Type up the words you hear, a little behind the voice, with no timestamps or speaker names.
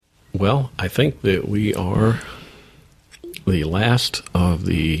Well, I think that we are the last of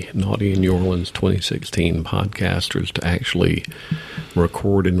the Naughty in New Orleans 2016 podcasters to actually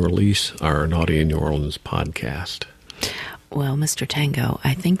record and release our Naughty in New Orleans podcast. Well, Mr. Tango,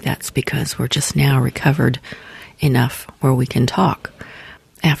 I think that's because we're just now recovered enough where we can talk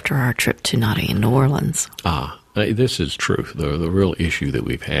after our trip to Naughty in New Orleans. This is true. The real issue that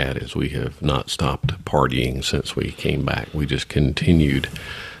we've had is we have not stopped partying since we came back. We just continued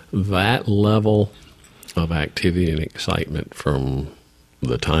that level of activity and excitement from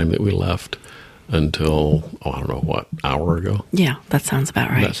the time that we left until, I don't know, what, hour ago? Yeah, that sounds about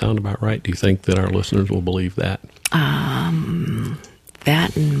right. Does that sound about right? Do you think that our listeners will believe that?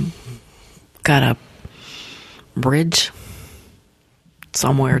 That and got a bridge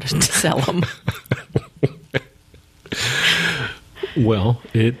somewhere to sell them. Well,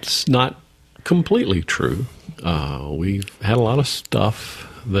 it's not completely true. We've had a lot of stuff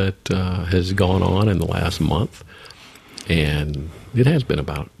that has gone on in the last month, and it has been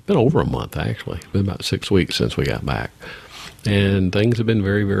over a month, actually. It's been about 6 weeks since we got back, and things have been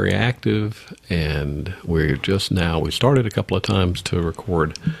very, very active, and we started a couple of times to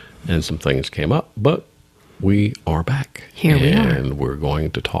record, and some things came up, but we are back. Here we are. And we're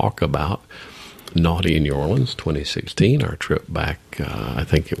going to talk about Naughty in New Orleans 2016, our trip back, I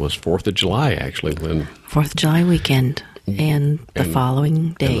think it was 4th of July, actually. 4th of July weekend and the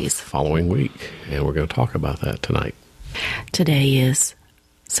following days. The following week, and we're going to talk about that tonight. Today is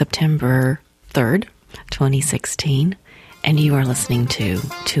September 3rd, 2016, and you are listening to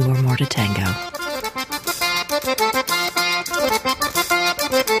Two or More to Tango.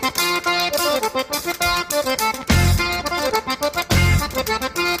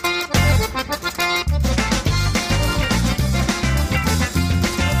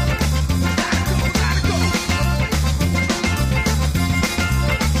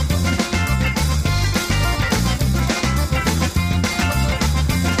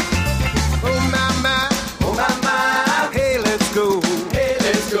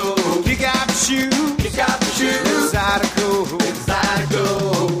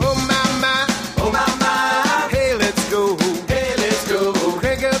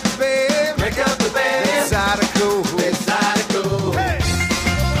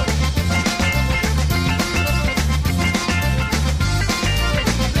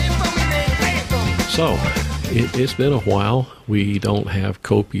 So, it's been a while. We don't have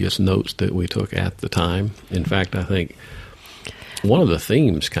copious notes that we took at the time. In fact, I think one of the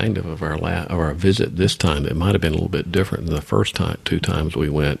themes kind of our visit this time that might have been a little bit different than the first two times we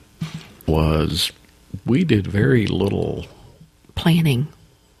went was we did very little planning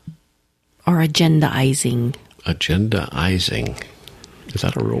or agendaizing. Agendaizing. Is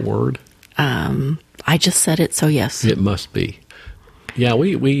that a real word? I just said it, so yes. It must be. Yeah,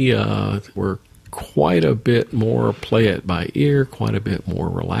 we were quite a bit more play it by ear, quite a bit more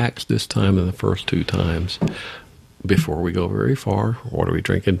relaxed this time than the first two times. Before we go very far, what are we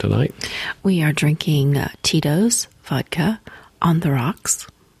drinking tonight? We are drinking Tito's vodka on the rocks.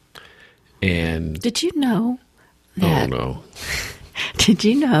 And did you know that? Oh no! Did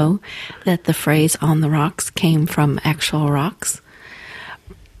you know that the phrase "on the rocks" came from actual rocks?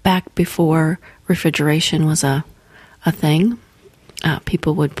 Back before refrigeration was a thing,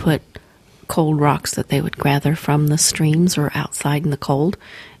 people would put cold rocks that they would gather from the streams or outside in the cold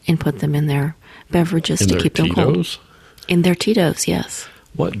and put them in their beverages to keep them cold. In their Tito's, yes.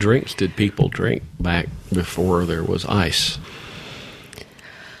 What drinks did people drink back before there was ice?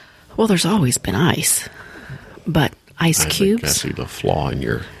 Well, there's always been ice, but ice cubes. I see the flaw in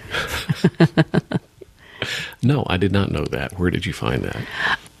your... No, I did not know that. Where did you find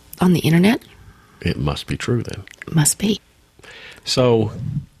that? On the internet. It must be true then. Must be. So...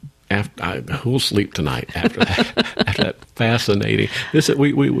 who'll sleep tonight after that? After that fascinating.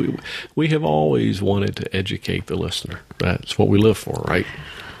 We have always wanted to educate the listener. That's what we live for, right?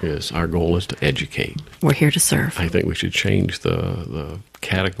 Our goal is to educate. We're here to serve. I think we should change the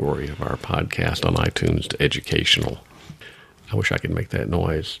category of our podcast on iTunes to educational. I wish I could make that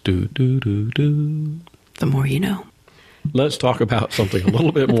noise. Do do do do. The more you know. Let's talk about something a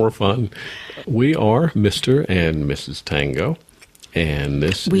little bit more fun. We are Mr. and Mrs. Tango. And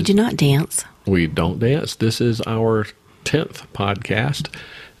we do not dance. We don't dance. This is our 10th podcast.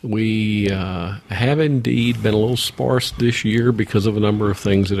 We have indeed been a little sparse this year because of a number of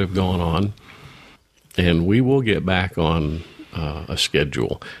things that have gone on. And we will get back on a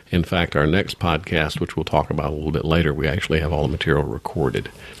schedule. In fact, our next podcast, which we'll talk about a little bit later, we actually have all the material recorded.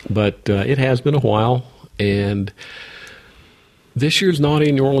 But it has been a while. And this year's Naughty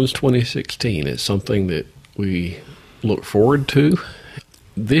in New Orleans 2016 is something that we look forward to.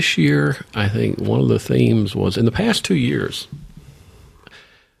 this year, I think one of the themes was in the past 2 years,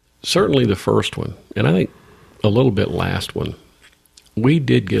 certainly the first one, and I think a little bit last one, we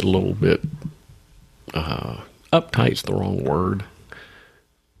did get a little bit uptight's the wrong word,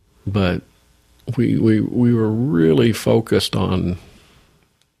 but we were really focused on,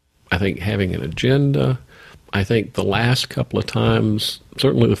 I think, having an agenda. I think the last couple of times,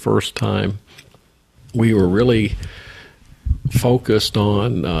 certainly the first time, we were really focused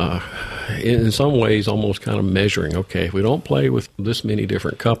on, in some ways, almost kind of measuring, okay, if we don't play with this many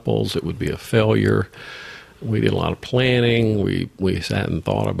different couples, it would be a failure. We did a lot of planning. We sat and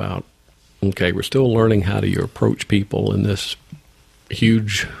thought about, okay, we're still learning how to approach people in this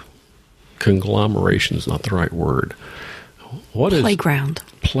huge conglomeration is not the right word. What is playground?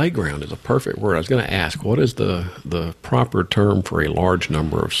 Playground is a perfect word. I was going to ask, what is the proper term for a large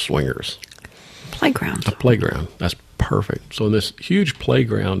number of swingers? Playground. A playground. That's perfect. So in this huge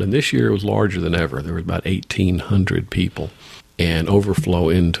playground, and this year it was larger than ever. There was about 1,800 people and overflow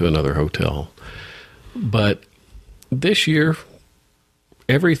into another hotel. But this year,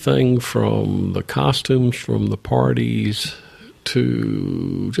 everything from the costumes, from the parties,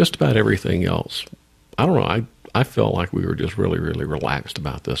 to just about everything else. I don't know. I felt like we were just really, really relaxed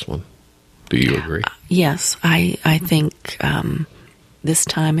about this one. Do you agree? Yes. I think this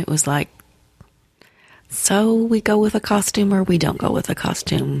time it was like, so we go with a costume or we don't go with a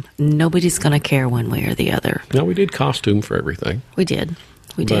costume. Nobody's going to care one way or the other. No, we did costume for everything. We did.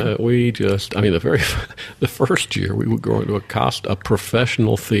 We did. But we just, I mean, the first year we would go into a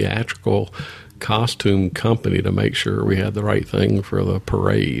professional theatrical costume company to make sure we had the right thing for the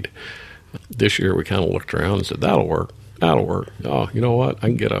parade. This year we kind of looked around and said, that'll work. Oh, you know what? I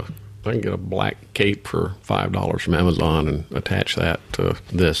can get a black cape for $5 from Amazon and attach that to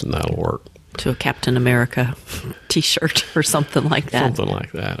this, and that'll work. To a Captain America t-shirt or something like that. Something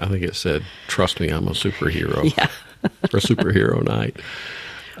like that. I think it said, trust me, I'm a superhero. Yeah. For superhero night.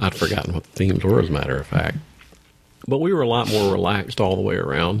 I'd forgotten what the themes were, as a matter of fact. But we were a lot more relaxed all the way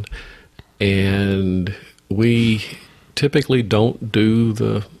around. And we typically don't do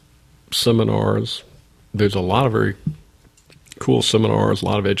the seminars. There's a lot of very cool seminars, a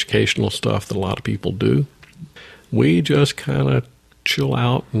lot of educational stuff that a lot of people do. We just kind of chill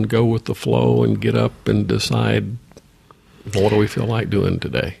out and go with the flow and get up and decide, what do we feel like doing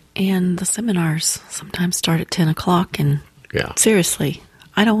today? And the seminars sometimes start at 10 o'clock, and yeah. Seriously,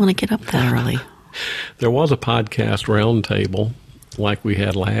 I don't want to get up that early. There was a podcast roundtable like we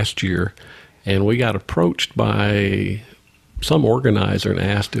had last year, and we got approached by some organizer and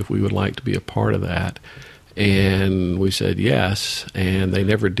asked if we would like to be a part of that. And we said yes, and they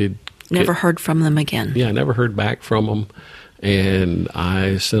never did. Never heard from them again. Yeah, I never heard back from them. And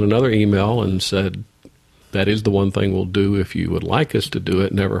I sent another email and said, that is the one thing we'll do if you would like us to do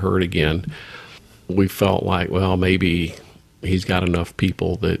it. Never heard again. We felt like, well, maybe he's got enough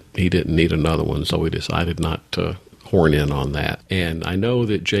people that he didn't need another one, so we decided not to horn in on that. And I know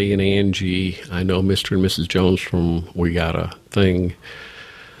that Jay and Angie, I know Mr. and Mrs. Jones from We Got a Thing.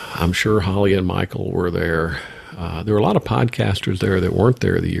 I'm sure Holly and Michael were there. There were a lot of podcasters there that weren't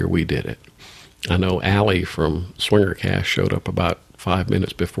there the year we did it. I know Allie from Swingercast showed up about 5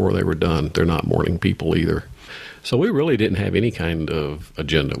 minutes before they were done. They're not morning people either. So we really didn't have any kind of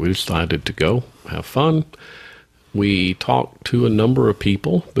agenda. We decided to go, have fun. We talked to a number of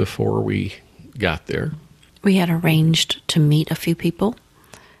people before we got there. We had arranged to meet a few people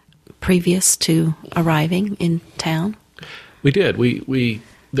previous to arriving in town. We did.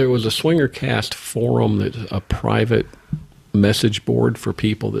 There was a Swingercast forum, that's a private message board for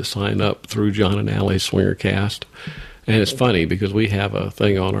people that sign up through John and Allie's Swingercast. And it's funny because we have a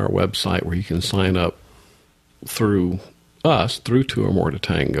thing on our website where you can sign up through us, through Two or More to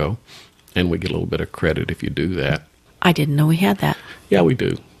Tango, and we get a little bit of credit if you do that. I didn't know we had that. Yeah, we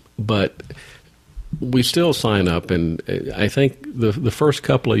do. But we still sign up, and I think the first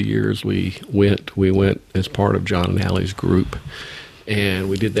couple of years we went as part of John and Allie's group, and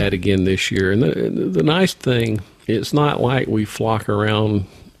we did that again this year. And the nice thing, it's not like we flock around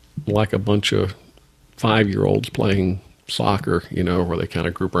like a bunch of 5-year-olds playing soccer, where they kind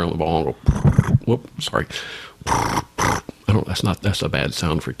of group around the ball and go, whoop, sorry. That's a bad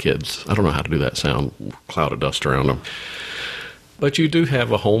sound for kids. I don't know how to do that sound, cloud of dust around them. But you do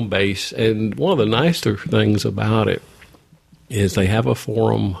have a home base, and one of the nicer things about it is they have a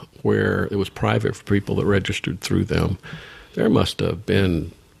forum where it was private for people that registered through them. There must have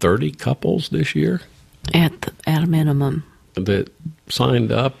been 30 couples this year. At a minimum. That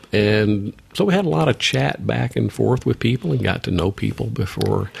signed up, and so we had a lot of chat back and forth with people and got to know people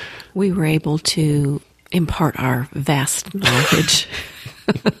before. We were able to impart our vast knowledge.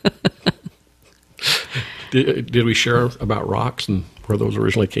 Did we share about rocks and where those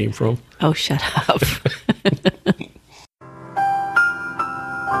originally came from? Oh, shut up.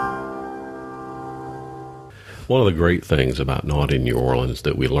 One of the great things about Naughty New Orleans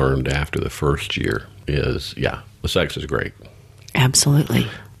that we learned after the first year is, the sex is great. Absolutely.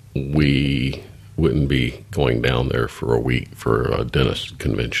 We wouldn't be going down there for a week for a dentist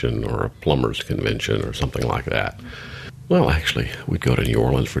convention or a plumber's convention or something like that. Well, actually, we'd go to New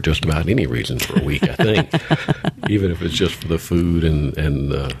Orleans for just about any reason for a week, I think. Even if it's just for the food and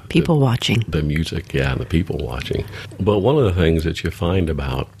the people watching. The music, and the people watching. But one of the things that you find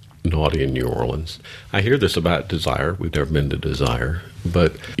about Naughty in New Orleans, I hear this about Desire. We've never been to Desire.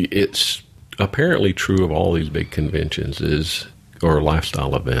 But it's apparently true of all these big conventions or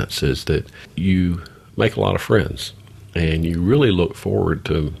lifestyle events, is that you make a lot of friends. And you really look forward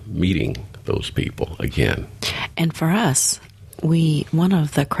to meeting those people again. And for us, one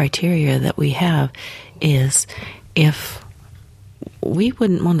of the criteria that we have is if we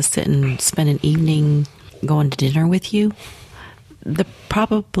wouldn't want to sit and spend an evening going to dinner with you, there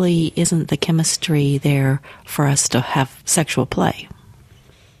probably isn't the chemistry there for us to have sexual play.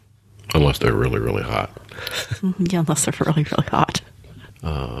 Unless they're really, really hot. Yeah, unless they're really, really hot.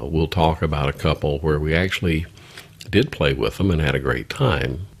 We'll talk about a couple where we actually did play with them and had a great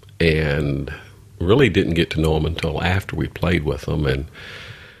time, and really didn't get to know them until after we played with them. And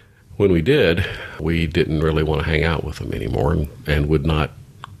when we did, we didn't really want to hang out with them anymore and would not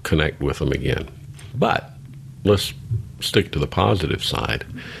connect with them again. But let's stick to the positive side.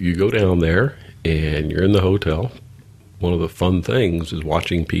 You go down there and you're in the hotel. One of the fun things is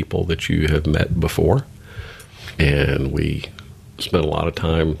watching people that you have met before. And we spent a lot of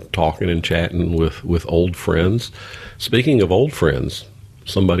time talking and chatting with old friends. Speaking of old friends,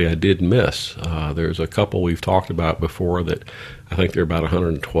 somebody I did miss. There's a couple we've talked about before that I think they're about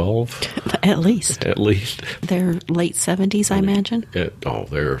 112. At least. At least. They're late 70s, I imagine?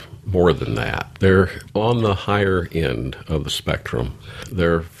 They're more than that. They're on the higher end of the spectrum.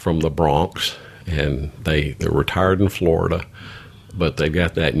 They're from the Bronx, and they're retired in Florida, but they've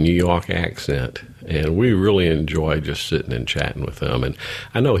got that New York accent. And we really enjoy just sitting and chatting with them. And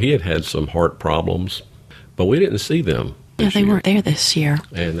I know he had some heart problems, but we didn't see them. Yeah, they weren't there this year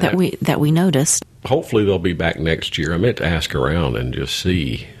and that we noticed. Hopefully they'll be back next year. I meant to ask around and just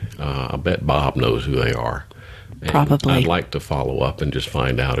see. I bet Bob knows who they are. And probably. I'd like to follow up and just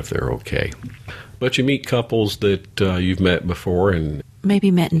find out if they're okay. But you meet couples that you've met before and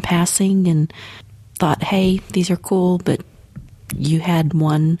maybe met in passing and thought, hey, these are cool, but you had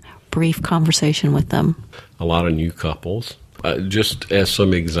one brief conversation with them. A lot of new couples. Just as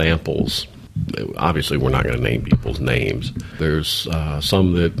some examples, obviously we're not going to name people's names. There's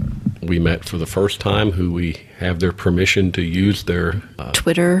some that we met for the first time who we have their permission to use their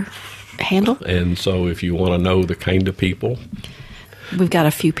Twitter handle. And so if you want to know the kind of people, we've got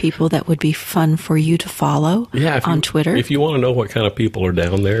a few people that would be fun for you to follow on Twitter. If you want to know what kind of people are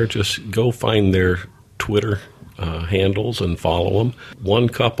down there, just go find their Twitter handles and follow them. One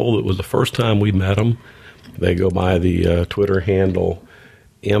couple, that was the first time we met them, they go by the Twitter handle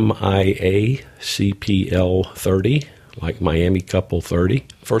MIACPL30, like Miami Couple 30.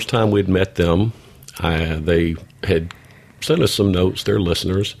 First time we'd met them, they had sent us some notes. They're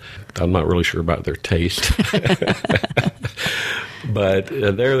listeners. I'm not really sure about their taste. But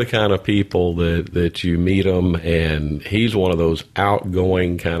they're the kind of people that you meet them, and he's one of those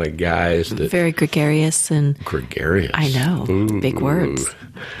outgoing kind of guys. Very gregarious. Gregarious. I know. Ooh. Big words.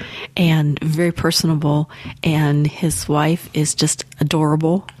 And very personable, and his wife is just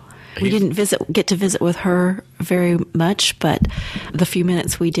adorable. We didn't get to visit with her very much, but the few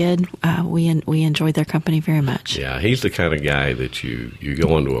minutes we did, we enjoyed their company very much. Yeah, he's the kind of guy that you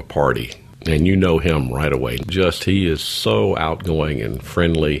go into a party and you know him right away. He is so outgoing and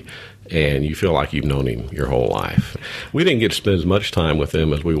friendly, and you feel like you've known him your whole life. We didn't get to spend as much time with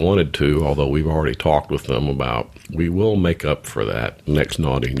them as we wanted to, although we've already talked with them about we will make up for that next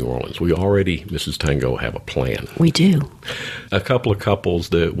Naughty New Orleans. We already, Mrs. Tango, have a plan. We do. A couple of couples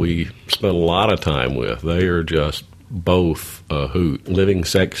that we spent a lot of time with, they are just both a hoot, living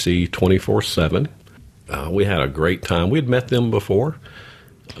sexy 24/7. We had a great time. We'd met them before,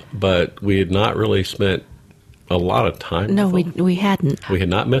 but we had not really spent a lot of time. No, we hadn't. We had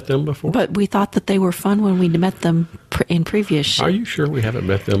not met them before? But we thought that they were fun when we met them in previous. Are you sure we haven't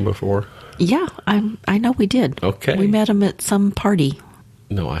met them before? Yeah, I know we did. Okay. We met them at some party.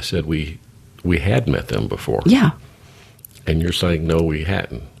 No, I said we had met them before. Yeah. And you're saying no, we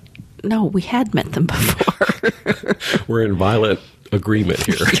hadn't. No, we had met them before. We're in violent agreement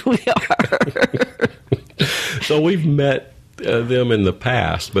here. We are. So we've met them in the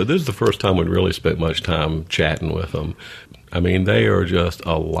past, but this is the first time we really spent much time chatting with them. I mean, they are just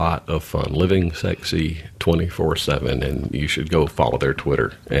a lot of fun. Living Sexy 24/7, and you should go follow their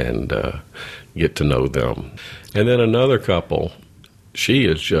Twitter and get to know them. And then another couple, she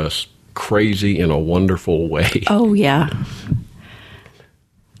is just crazy in a wonderful way. Oh, yeah.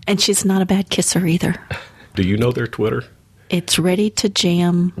 And she's not a bad kisser either. Do you know their Twitter? It's Ready to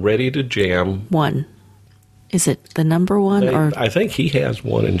Jam. Ready to Jam 1. Is it the number 1? Or I think he has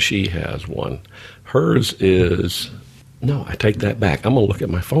one and she has one. Hers is... No, I take that back. I'm going to look at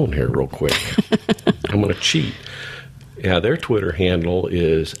my phone here real quick. I'm going to cheat. Yeah, their Twitter handle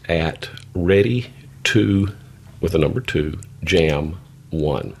is at ready2, with the number 2, jam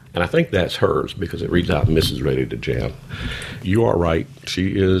 1. And I think that's hers because it reads out Mrs. Ready to Jam. You are right.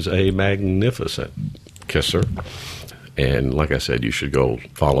 She is a magnificent kisser. And like I said, you should go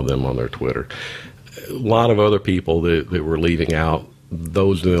follow them on their Twitter. A lot of other people that we're leaving out,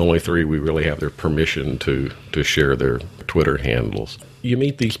 those are the only 3 we really have their permission to share their Twitter handles. You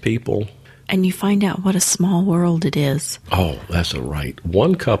meet these people, and you find out what a small world it is. Oh, that's right.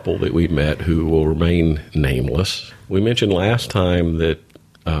 One couple that we met who will remain nameless. We mentioned last time that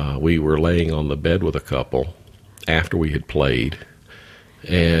we were laying on the bed with a couple after we had played,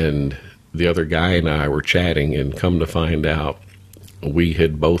 and the other guy and I were chatting, and come to find out we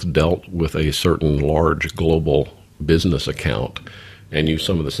had both dealt with a certain large global business account and knew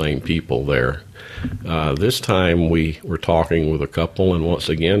some of the same people there. This time we were talking with a couple and once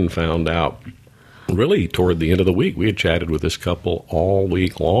again found out, really toward the end of the week, we had chatted with this couple all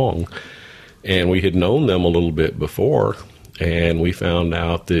week long, and we had known them a little bit before, and we found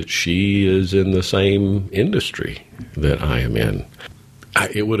out that she is in the same industry that I am in.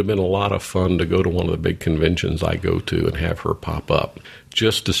 It would have been a lot of fun to go to one of the big conventions I go to and have her pop up,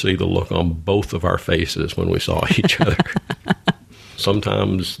 just to see the look on both of our faces when we saw each other.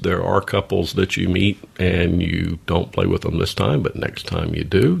 Sometimes there are couples that you meet and you don't play with them this time, but next time you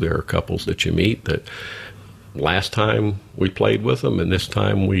do. There are couples that you meet that last time we played with them and this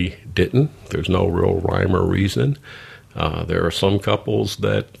time we didn't. There's no real rhyme or reason. There are some couples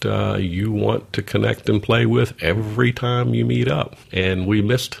that you want to connect and play with every time you meet up. And we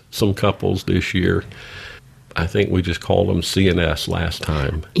missed some couples this year. I think we just called them CNS last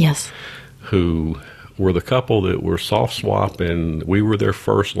time. Yes. Who were the couple that were soft swap, and we were their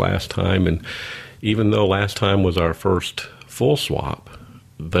first last time. And even though last time was our first full swap,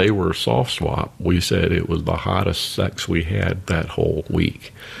 they were soft swap. We said it was the hottest sex we had that whole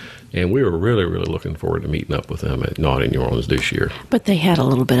week. And we were really, really looking forward to meeting up with them at Naughty New Orleans this year. But they had a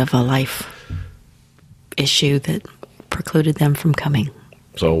little bit of a life issue that precluded them from coming.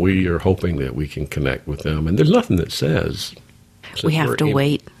 So we are hoping that we can connect with them. And there's nothing that says... We have to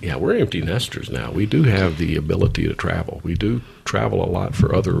wait. Yeah, we're empty nesters now. We do have the ability to travel. We do travel a lot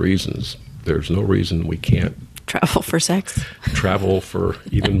for other reasons. There's no reason we can't... Travel for sex? Travel for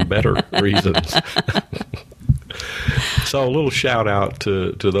even better reasons. So a little shout out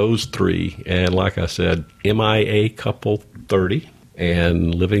to those 3. And like I said, MIA Couple 30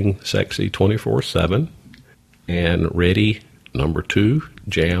 and Living Sexy 24/7 and Ready number 2,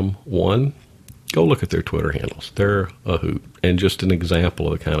 Jam 1. Go look at their Twitter handles. They're a hoot. And just an example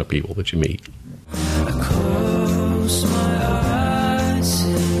of the kind of people that you meet. I close my eyes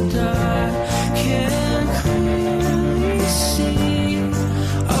and I can clearly see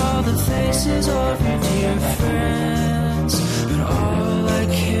all the faces of your dear friends, but all I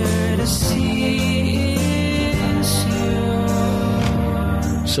care to see is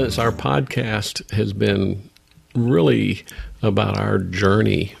you. Since our podcast has been really about our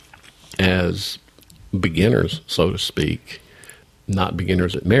journey as beginners, so to speak, not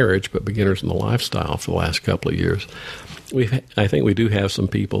beginners at marriage, but beginners in the lifestyle for the last couple of years, I think we do have some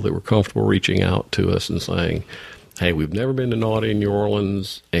people that were comfortable reaching out to us and saying, hey, we've never been to Naughty in New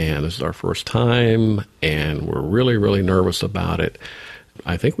Orleans, and this is our first time, and we're really, really nervous about it.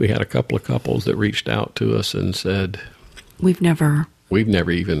 I think we had a couple of couples that reached out to us and said, We've never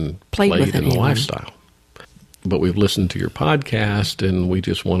even played in the lifestyle. But we've listened to your podcast, and we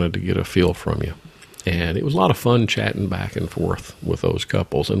just wanted to get a feel from you. And it was a lot of fun chatting back and forth with those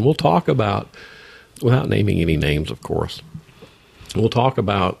couples. And we'll talk about, without naming any names, of course, we'll talk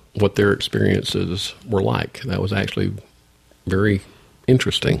about what their experiences were like. That was actually very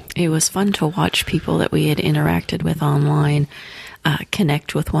interesting. It was fun to watch people that we had interacted with online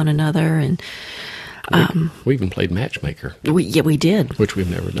connect with one another. And we even played matchmaker. We did. Which we've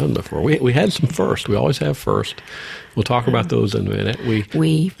never done before. We had some first. We always have first. We'll talk about those in a minute.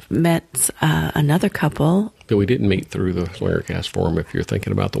 We met another couple that we didn't meet through the Swingercast forum, if you're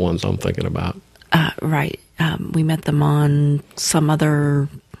thinking about the ones I'm thinking about. Right. We met them on some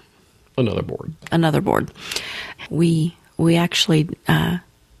Another board. another board. We actually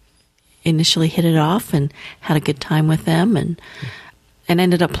initially hit it off and had a good time with them, and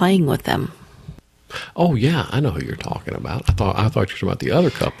ended up playing with them. Oh yeah, I know who you're talking about. I thought you were talking about the other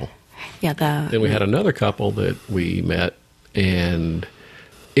couple. Yeah. Then we had another couple that we met, and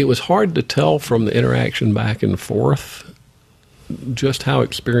it was hard to tell from the interaction back and forth just how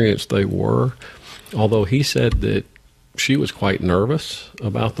experienced they were. Although he said that she was quite nervous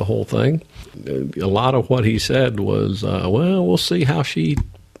about the whole thing. A lot of what he said was, well, we'll see how she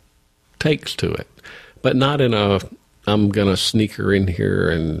takes to it. But not in a, I'm going to sneak her in here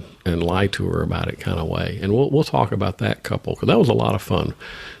and lie to her about it kind of way. And we'll talk about that couple, because that was a lot of fun.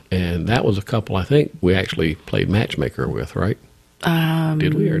 And that was a couple I think we actually played matchmaker with, right?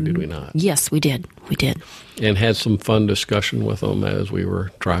 Did we or did we not? Yes, we did. We did. And had some fun discussion with them as we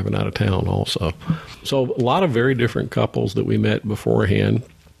were driving out of town also. So a lot of very different couples that we met beforehand.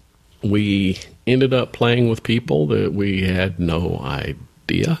 We ended up playing with people that we had no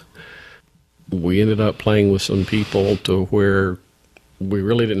idea. We ended up playing with some people to where we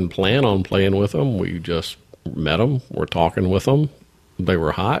really didn't plan on playing with them. We just met them, we're talking with them. They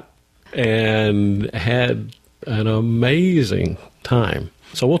were hot and had an amazing time.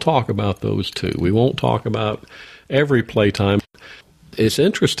 So we'll talk about those two. We won't talk about every playtime. It's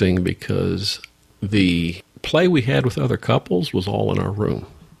interesting because the play we had with other couples was all in our room.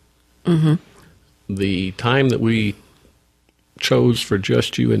 Mm-hmm. The time that we chose for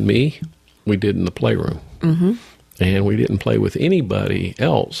just you and me, we did in the playroom. Mm-hmm. And we didn't play with anybody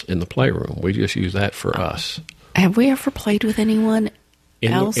else in the playroom. We just used that for us. Have we ever played with anyone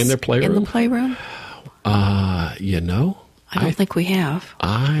else in their playroom? In the playroom? I don't think we have.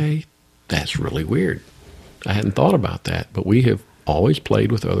 That's really weird. I hadn't thought about that, but we have always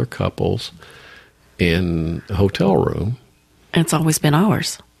played with other couples in the hotel room. And it's always been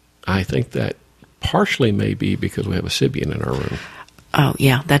ours. I think that partially may be because we have a Sybian in our room. Oh,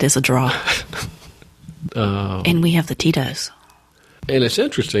 yeah, that is a draw. And we have the Tito's. And it's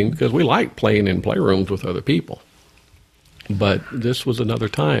interesting because we like playing in playrooms with other people. But this was another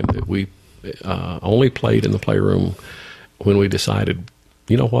time that we only played in the playroom when we decided,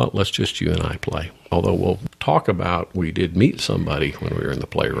 you know what, let's just you and I play. Although we'll talk about we did meet somebody when we were in the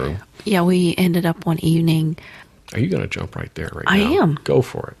playroom. Yeah, we ended up one evening. Are you going to jump right there right now? I am. Go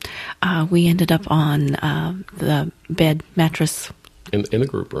for it. We ended up on the bed mattress. In the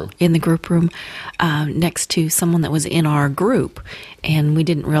group room. In the group room, next to someone that was in our group. And we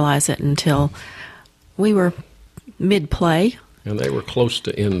didn't realize it until we were mid-play. And they were close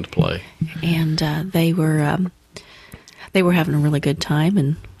to end play. And they were having a really good time,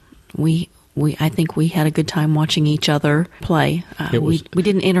 and I think we had a good time watching each other play. We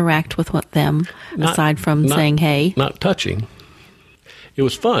didn't interact with them aside from saying hey. Not touching. It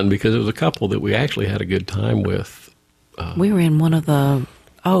was fun because it was a couple that we actually had a good time with. We were in one of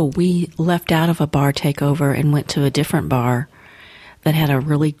we left out of a bar takeover and went to a different bar that had a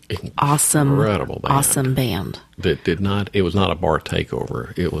really incredible band. That did not, it was not a bar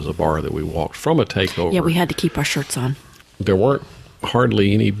takeover. It was a bar that we walked from a takeover. Yeah, we had to keep our shirts on. There weren't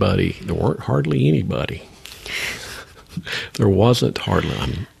hardly anybody. There was hardly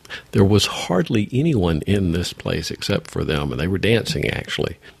anyone in this place except for them, and they were dancing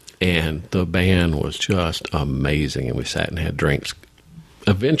actually. And the band was just amazing, and we sat and had drinks.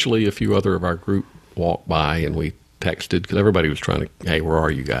 Eventually, a few other of our group walked by, and we texted, because everybody was trying to, hey, where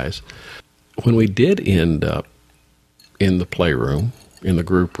are you guys? When we did end up in the playroom, in the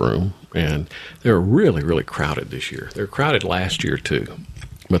group room, and they were really, really crowded this year. They were crowded last year, too,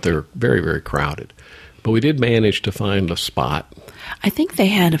 but they were very, very crowded. But we did manage to find a spot. I think they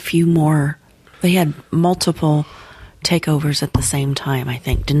had a few more. They had multiple takeovers at the same time, I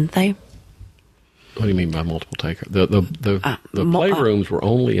think, didn't they? What do you mean by multiple takeovers? The playrooms were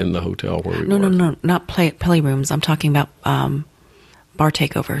only in the hotel where we were. No, not playrooms. I'm talking about bar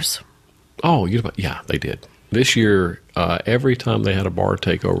takeovers. Oh, yeah, they did. This year, every time they had a bar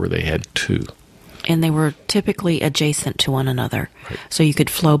takeover, they had two. And they were typically adjacent to one another, right. So you could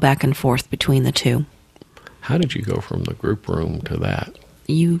flow back and forth between the two. How did you go from the group room to that?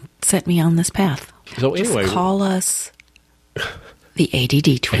 You set me on this path. So anyway, just call us the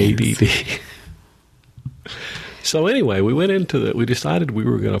ADD twins. ADD. So anyway, we decided we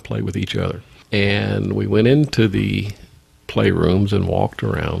were going to play with each other. And we went into the playrooms and walked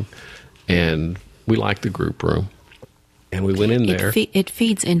around, and we liked the group room. And we went in there. It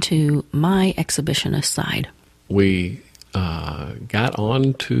feeds into my exhibitionist side. We got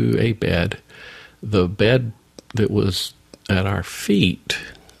onto a bed. The bed that was at our feet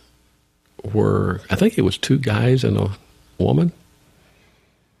were, I think it was 2 guys and a woman.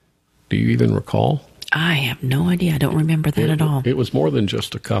 Do you even recall? I have no idea. I don't remember that at all. It was more than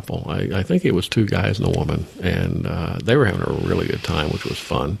just a couple. I think it was 2 guys and a woman, and they were having a really good time, which was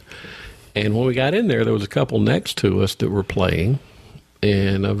fun. And when we got in there was a couple next to us that were playing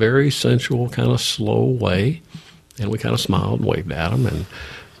in a very sensual, kind of slow way, and we kind of smiled and waved at them,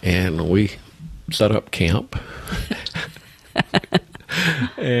 and we set up camp,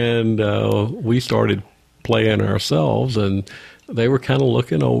 and we started playing ourselves, and they were kind of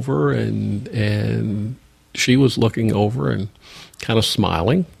looking over, and she was looking over and kind of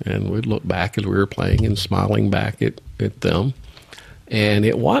smiling, and we'd look back as we were playing and smiling back at them. And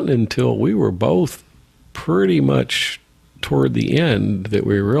it wasn't until we were both pretty much toward the end that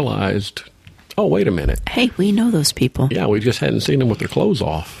we realized, oh, wait a minute. Hey, we know those people. Yeah, we just hadn't seen them with their clothes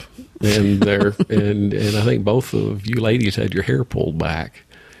off. And and I think both of you ladies had your hair pulled back.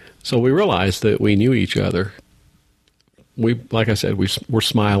 So we realized that we knew each other. We, like I said, we were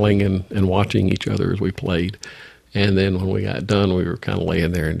smiling and watching each other as we played. And then when we got done, we were kind of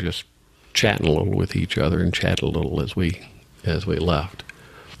laying there and just chatting a little with each other and chatted a little as we left.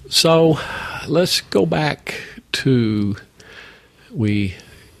 So let's go back to, we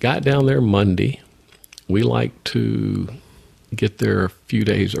got down there Monday. We like to get there a few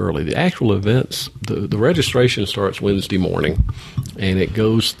days early. The actual events, the registration starts Wednesday morning, and it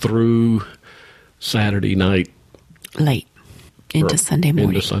goes through Saturday night. Late. Into Sunday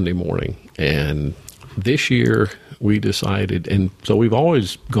morning. Into Sunday morning. And this year we decided, and so we've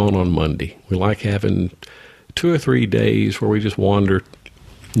always gone on Monday. We like having 2 or 3 days where we just wander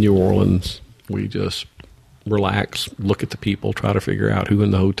New Orleans. We just relax, look at the people, try to figure out who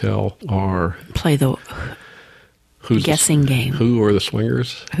in the hotel are. Play the guessing game. Who are the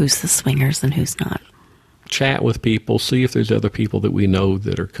swingers? Who's the swingers and who's not. Chat with people, see if there's other people that we know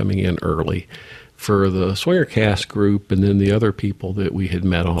that are coming in early. For the Swingercast group and then the other people that we had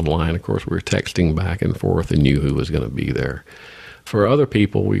met online, of course, we were texting back and forth and knew who was going to be there. For other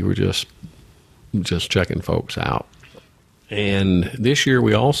people, we were just checking folks out. And this year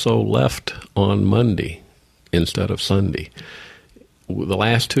we also left on Monday instead of Sunday. The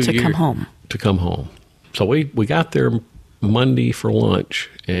last 2 years. To come home. So we got there Monday for lunch,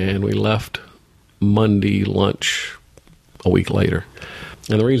 and we left Monday lunch a week later.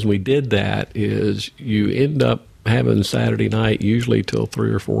 And the reason we did that is you end up having Saturday night usually till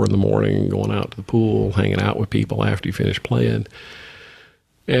 3 or 4 in the morning, going out to the pool, hanging out with people after you finish playing.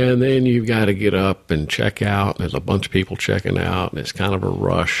 And then you've got to get up and check out. There's a bunch of people checking out, and it's kind of a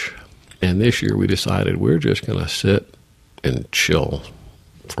rush. And this year we decided we're just going to sit and chill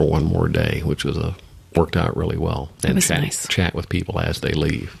for one more day, which worked out really well. And nice. Chat with people as they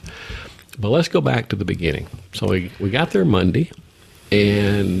leave. But let's go back to the beginning. So we got there Monday,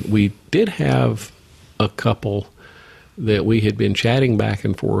 and we did have a couple that we had been chatting back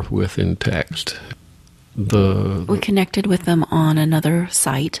and forth with in text. We connected with them on another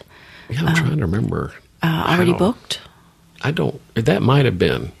site. Yeah, I'm trying to remember. Already booked? That might have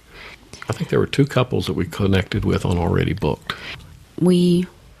been. I think there were 2 couples that we connected with on Already Booked. We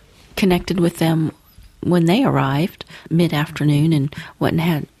connected with them when they arrived mid-afternoon and went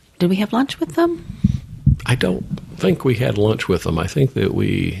and did we have lunch with them? I don't think we had lunch with them. I think that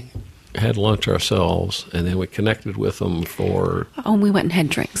we had lunch ourselves, and then we connected with them for... Oh, and we went and had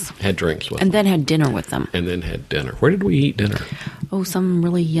drinks. Had drinks with them. And then had dinner with them. And then had dinner. Where did we eat dinner? Oh, some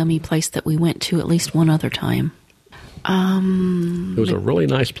really yummy place that we went to at least one other time. It was a really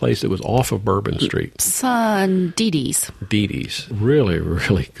nice place that was off of Bourbon Street. Dee Dee's. Dee Dee's. Really,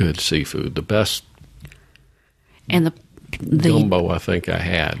 really good seafood. The best and the gumbo I think I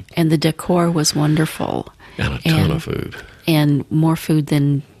had. And the decor was wonderful. And a ton of food. And more food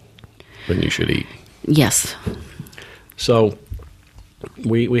than you should eat. Yes. So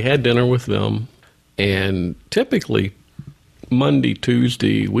we had dinner with them, and typically Monday,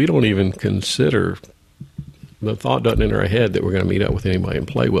 Tuesday, we don't even consider... The thought doesn't enter our head that we're going to meet up with anybody and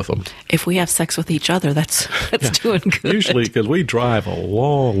play with them. If we have sex with each other, that's doing good. Usually, because we drive a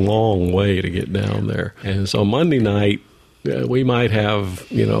long, long way to get down there. And so Monday night, we might have,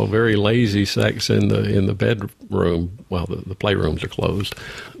 very lazy sex in the bedroom while the playrooms are closed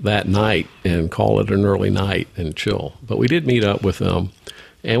that night and call it an early night and chill. But we did meet up with them,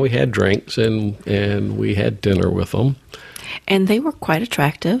 and we had drinks, and we had dinner with them. And they were quite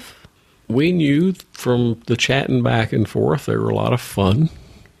attractive. We knew from the chatting back and forth they were a lot of fun,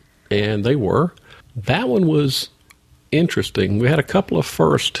 and they were. That one was interesting. We had a couple of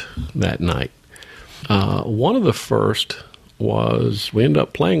firsts that night. One of the first was we ended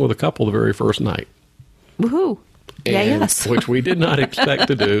up playing with a couple the very first night. Woohoo! Yes. which we did not expect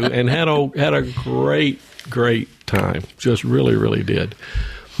to do, and had a great time. Just really, really did.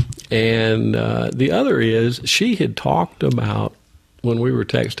 And the other is, she had talked about, when we were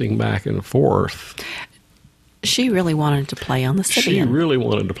texting back and forth, She really wanted to play on the Sybian. she really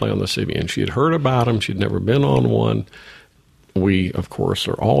wanted to play on the Sybian. She had heard about them. She'd never been on one. We, of course,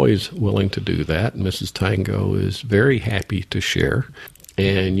 are always willing to do that. Mrs. Tango is very happy to share.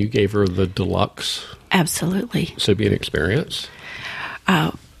 And you gave her the deluxe Absolutely. Sybian experience.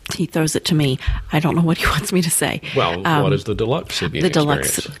 He throws it to me. I don't know what he wants me to say. Well, what is the deluxe Sybian The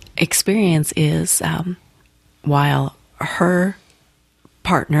experience? deluxe experience is while her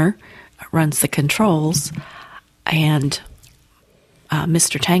partner runs the controls and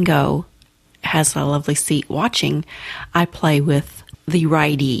Mr. Tango has a lovely seat watching, I play with the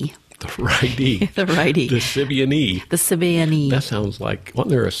righty. The righty. The righty. The Sybianese. The Sybianese. That sounds like,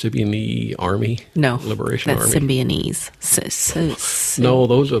 wasn't there a Sybianese army? No. Liberation that's Army? Symbionese. No,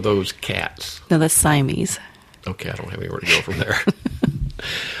 those are those cats. No, that's Siamese. Okay, I don't have anywhere to go from there.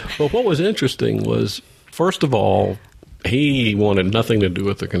 But what was interesting was, first of all, he wanted nothing to do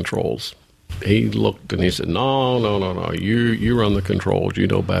with the controls. He looked and he said, no, you run the controls, you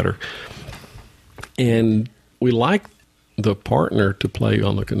know better. And we like the partner to play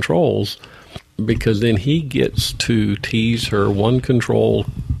on the controls because then he gets to tease her. One control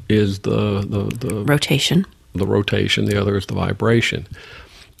is the Rotation. the rotation, the other is the vibration.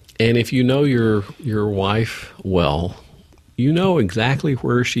 And if you know your wife well, you know exactly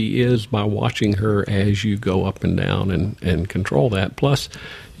where she is by watching her as you go up and down and control that. Plus,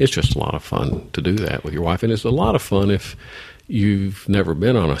 it's just a lot of fun to do that with your wife. And it's a lot of fun if you've never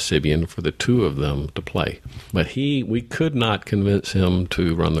been on a Sybian for the two of them to play. But we could not convince him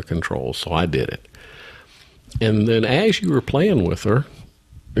to run the controls, so I did it. And then as you were playing with her,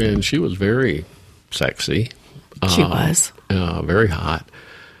 and she was very sexy. She was. Very hot.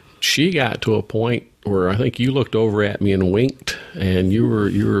 She got to a point where I think you looked over at me and winked, and you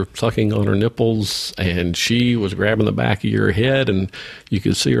were sucking on her nipples, and she was grabbing the back of your head, and you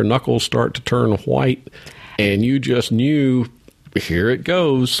could see her knuckles start to turn white, and you just knew, here it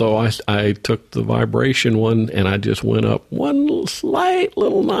goes. So I took the vibration one, and I just went up one slight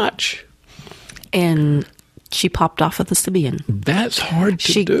little notch. And she popped off of the Sybian. That's hard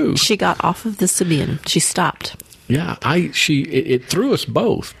to do. She got off of the Sybian. She stopped. Yeah, it threw us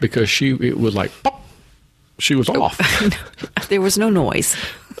both because it was like pop. She was off. There was no noise.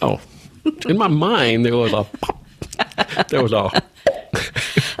 Oh, in my mind there was a pop. There was a,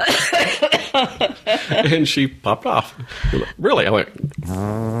 and she popped off. Really, I went.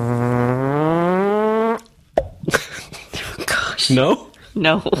 Gosh. No.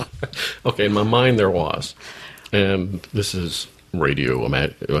 No. Okay, in my mind there was, and this is radio.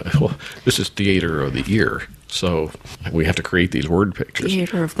 Well, this is theater of the ear. So we have to create these word pictures.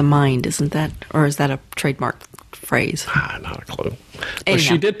 Theater of the mind, isn't that? Or is that a trademark phrase? Not a clue. But Anyhow.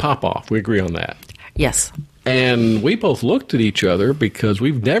 she did pop off. We agree on that. Yes. And we both looked at each other because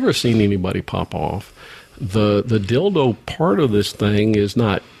we've never seen anybody pop off. The dildo part of this thing is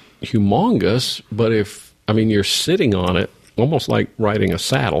not humongous, but you're sitting on it, almost like riding a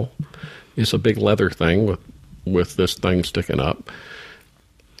saddle. It's a big leather thing with this thing sticking up.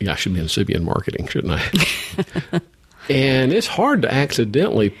 Yeah, I should be in Sybian marketing, shouldn't I? And it's hard to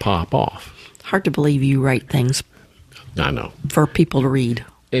accidentally pop off. Hard to believe you write things I know. for people to read.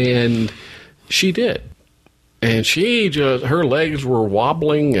 And she did. And her legs were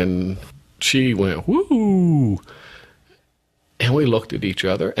wobbling, and she went, woo. And we looked at each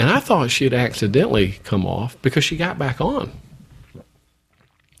other, and I thought she had accidentally come off because she got back on.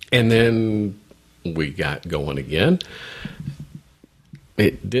 And then we got going again.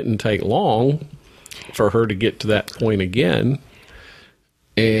 It didn't take long for her to get to that point again.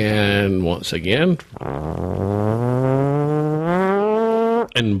 And once again,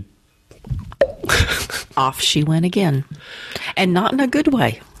 and Off she went again. And not in a good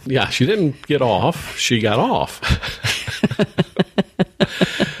way. yeah, she didn't get off. She got off.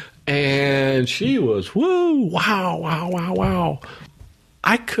 And she was, woo, wow.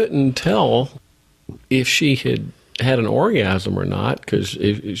 I couldn't tell if she had an orgasm or not because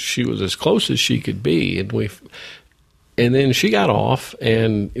she was as close as she could be. And then she got off,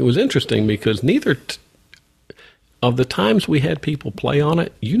 and it was interesting because neither of the times we had people play on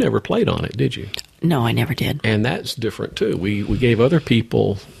it, you never played on it, did you? No, I never did. And that's different, too. We gave other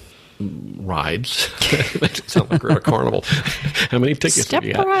people rides. Makes it sound like we're at a carnival. How many tickets Step have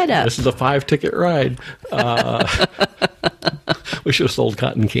you got? right up. This is a 5-ticket ride. We should have sold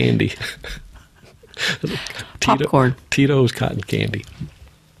cotton candy. Popcorn. Tito's cotton candy.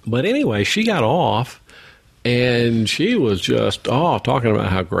 But anyway, she got off, And she was just, talking about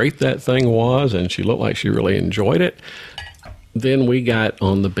how great that thing was, and she looked like she really enjoyed it. Then we got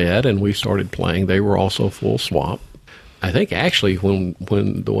on the bed, and we started playing. They were also full swap. I think actually when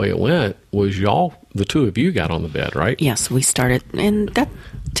the way it went was y'all, the two of you got on the bed, right? Yes, we started, and that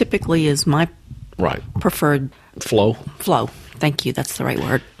typically is my Right. preferred Flow. flow. Thank you. That's the right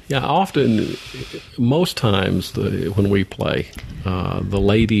word. Yeah, often, most times when we play, the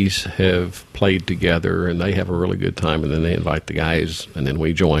ladies have played together and they have a really good time, and then they invite the guys, and then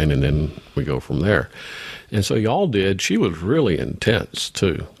we join, and then we go from there. And so y'all did. She was really intense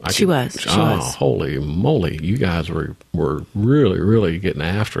too. She was. Holy moly! You guys were really, really getting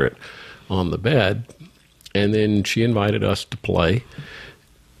after it on the bed. And then she invited us to play.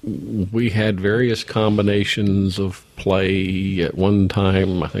 We had various combinations of play. At one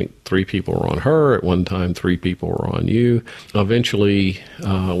time, I think 3 people were on her. At one time, 3 people were on you. Eventually,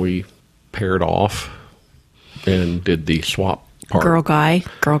 we paired off and did the swap part. Girl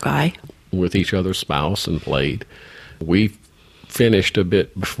guy. With each other's spouse and played. We finished a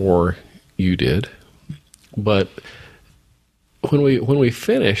bit before you did. But when we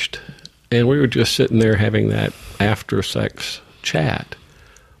finished, and we were just sitting there having that after-sex chat,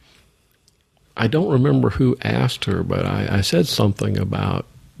 I don't remember who asked her, but I said something about,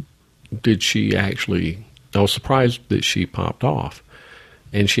 did she actually, I was surprised that she popped off.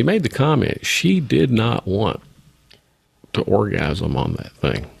 And she made the comment, she did not want to orgasm on that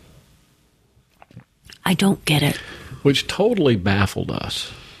thing. I don't get it. Which totally baffled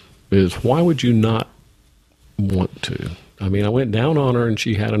us, is why would you not want to? I mean, I went down on her and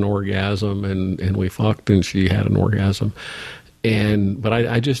she had an orgasm, and we fucked and she had an orgasm. But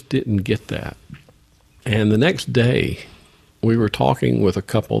I just didn't get that. And the next day, we were talking with a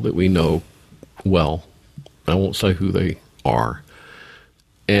couple that we know well. I won't say who they are.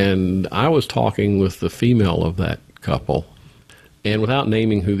 And I was talking with the female of that couple. And without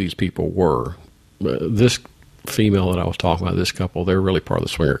naming who these people were, this female that I was talking about, this couple, they're really part of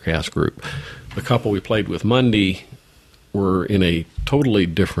the Swinger Cast group. The couple we played with Monday were in a totally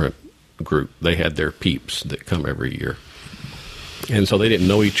different group. They had their peeps that come every year. And so they didn't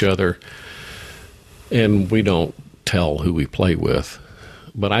know each other, and we don't tell who we play with.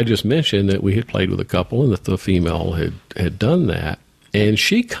 But I just mentioned that we had played with a couple and that the female had done that. And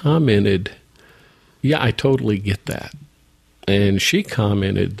she commented, yeah, I totally get that. And she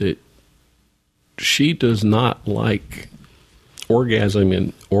commented that she does not like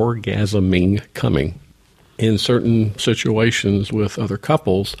orgasming coming in certain situations with other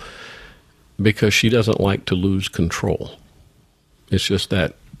couples because she doesn't like to lose control. It's just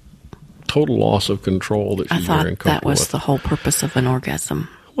that total loss of control that she's very uncomfortable with. I thought that was the whole purpose of an orgasm.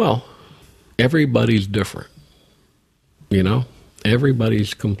 Well, everybody's different. You know?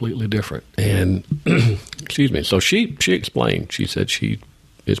 Everybody's completely different. And, excuse me, so she explained. She said she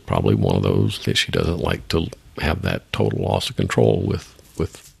is probably one of those that she doesn't like to have that total loss of control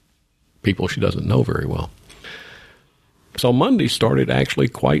with people she doesn't know very well. So Monday started actually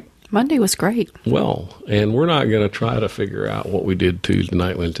quite Monday was great. well, and we're not going to try to figure out what we did Tuesday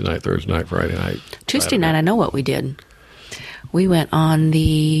night, Wednesday night, Thursday night, Friday night. Tuesday night, I know what we did. We went on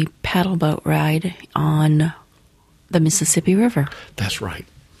the paddle boat ride on the Mississippi River. That's right.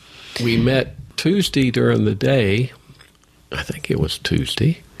 We met Tuesday during the day. I think it was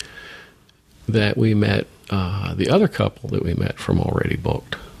Tuesday that we met the other couple that we met from Already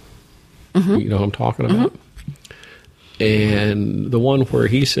Booked. Mm-hmm. You know what I'm talking about? Mm-hmm. And the one where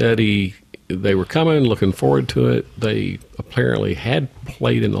he said they were coming, looking forward to it. They apparently had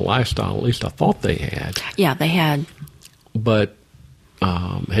played in the Lifestyle. At least I thought they had. Yeah, they had. But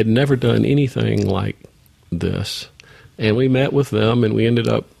had never done anything like this. And we met with them, and we ended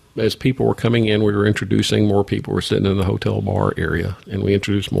up, as people were coming in, we were introducing more people. We're sitting in the hotel bar area, and we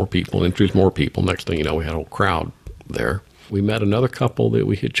introduced more people. Next thing you know, we had a whole crowd there. We met another couple that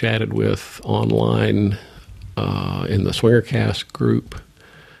we had chatted with online in the Swingercast group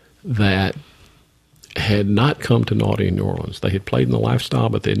that had not come to Naughty in New Orleans. They had played in the Lifestyle,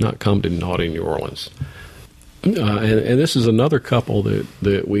 but they had not come to Naughty in New Orleans. And this is another couple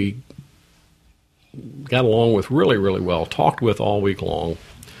that we got along with really, really well, talked with all week long.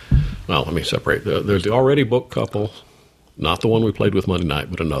 Well, let me separate. There's the Already Booked couple, not the one we played with Monday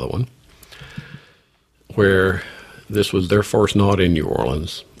night, but another one, where this was their first Naughty in New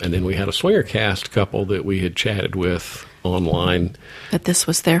Orleans. And then we had a Swingercast couple that we had chatted with online. But this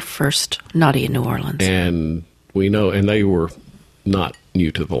was their first Naughty in New Orleans. And we know, and they were not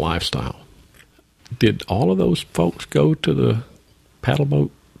new to the Lifestyle. Did all of those folks go to the paddle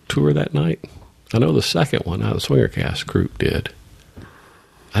boat tour that night? I know the second one out of the Swingercast group did.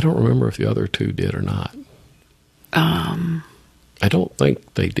 I don't remember if the other two did or not. I don't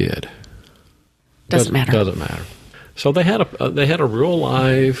think they did. Doesn't matter. Doesn't matter. So they had a real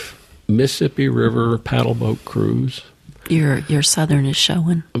live Mississippi River paddle boat cruise. Your Southern is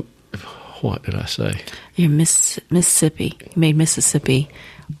showing. What did I say? Your Mississippi. You made Mississippi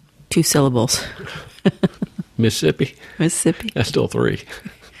 2 syllables. Mississippi. Mississippi. That's still 3.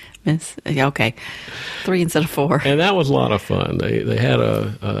 Okay, 3 instead of 4. And that was a lot of fun. They had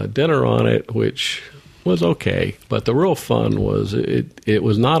a dinner on it, which was okay. But the real fun was it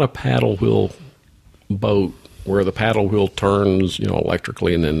was not a paddle wheel boat where the paddle wheel turns,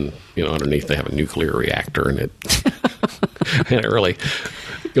 electrically, and then, underneath they have a nuclear reactor, and it and it really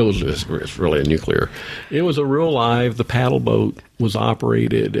goes. It's really a nuclear. It was a real live. The paddle boat was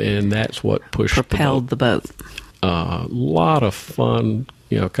operated, and that's what propelled the boat. A lot of fun.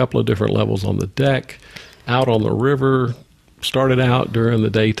 A couple of different levels on the deck, out on the river. Started out during the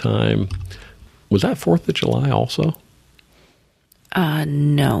daytime. Was that 4th of July also?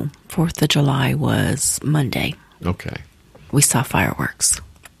 No. 4th of July was Monday. Okay. We saw fireworks.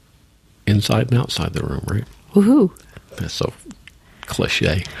 Inside and outside the room, right? Woohoo. That's so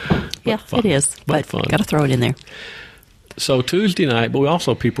cliche. Yeah, fun. it is. But fun. Got to throw it in there. So Tuesday night,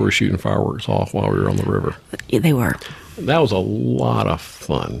 but people were shooting fireworks off while we were on the river. Yeah, they were. That was a lot of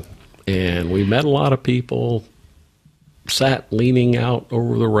fun. And we met a lot of people, sat leaning out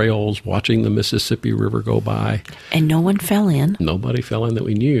over the rails, watching the Mississippi River go by. And no one fell in. Nobody fell in that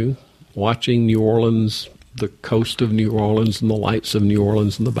we knew. Watching New Orleans, the coast of New Orleans and the lights of New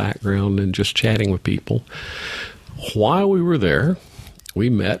Orleans in the background, and just chatting with people. While we were there, we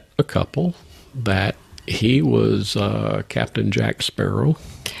met a couple that he was Captain Jack Sparrow.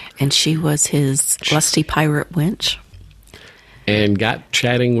 And she was his lusty pirate wench. And got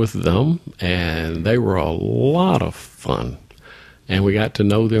chatting with them, and they were a lot of fun. And we got to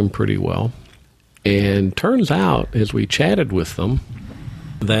know them pretty well. And turns out, as we chatted with them,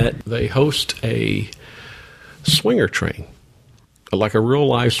 that they host a swinger train, like a real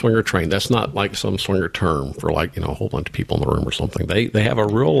live swinger train. That's not like some swinger term for a whole bunch of people in the room or something. They have a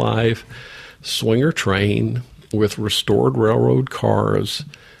real live swinger train with restored railroad cars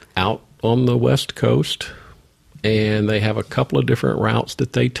out on the West Coast. And they have a couple of different routes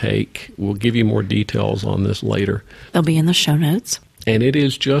that they take. We'll give you more details on this later. They'll be in the show notes. And it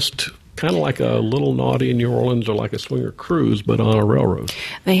is just kind of like a little naughty New Orleans or like a swinger cruise, but on a railroad.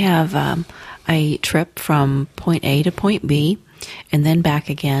 They have a trip from point A to point B and then back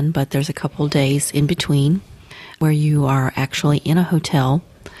again, but there's a couple days in between where you are actually in a hotel,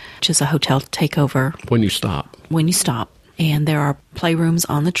 which is a hotel takeover. When you stop. And there are playrooms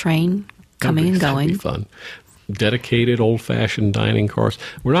on the train coming and going. That'd be fun. Dedicated old-fashioned dining cars.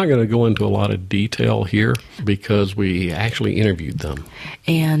 We're not going to go into a lot of detail here because we actually interviewed them.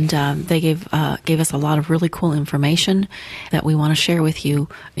 And they gave us a lot of really cool information that we want to share with you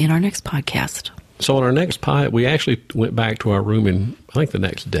in our next podcast. So in our next pod, we actually went back to our room in, I think, the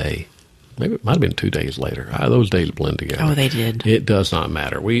next day. Maybe it might have been 2 days later. Those days blend together. Oh, they did. It does not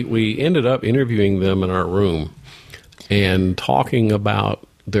matter. We ended up interviewing them in our room and talking about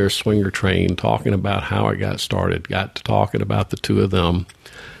their swinger train, talking about how it got started, got to talking about the two of them.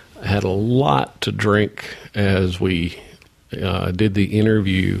 Had a lot to drink as we did the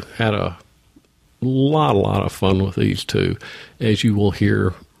interview. Had a lot of fun with these two, as you will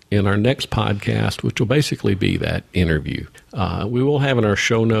hear in our next podcast, which will basically be that interview. We will have in our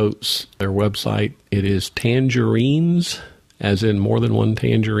show notes their website. It is Tangerines, as in more than one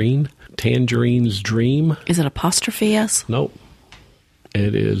tangerine. Tangerines Dream. Is it apostrophe S? Nope.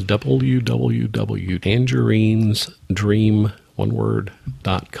 It is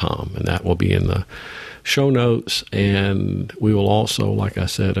www.tangerinesdream.com, and that will be in the show notes. And we will also, like I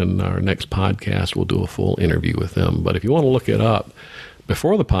said, in our next podcast, we'll do a full interview with them. But if you want to look it up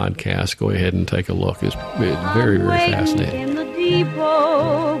before the podcast, go ahead and take a look. It's very, very fascinating. In the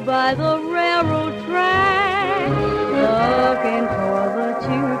depot by the railroad track, looking for the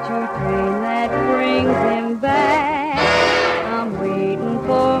choo-choo train that brings him back. I'm waiting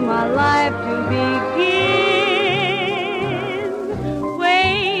for my life to begin,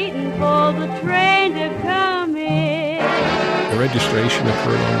 waiting for the train to come in. The registration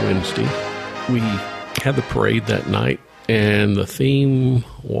occurred on Wednesday. We had the parade that night, and the theme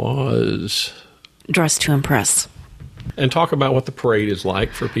was... Dress to Impress. And talk about what the parade is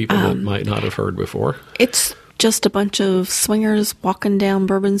like for people that might not have heard before. It's just a bunch of swingers walking down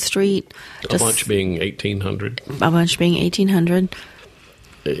Bourbon Street. A bunch being 1,800. A bunch being 1,800.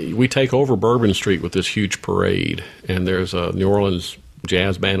 We take over Bourbon Street with this huge parade, and there's a New Orleans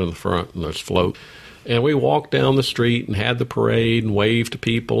jazz band in the front, and there's float. And we walk down the street and had the parade and wave to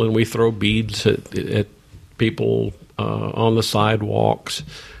people, and we throw beads at people on the sidewalks,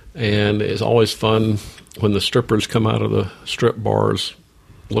 and it's always fun when the strippers come out of the strip bars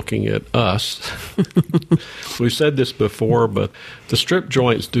looking at us. We've said this before, but the strip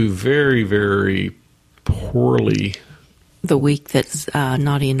joints do very, very poorly The week that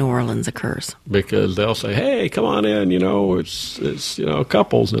Naughty in New Orleans occurs. because they'll say, "Hey, come on in, it's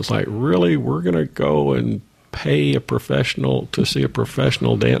couples," and it's like, really, we're going to go and pay a professional to see a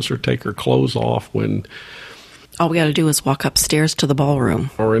professional dancer take her clothes off when All we got to do is walk upstairs to the ballroom.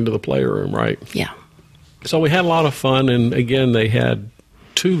 or into the playroom, right? Yeah. So we had a lot of fun, and again, they had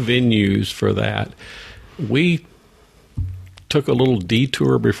 2 venues for that. We took a little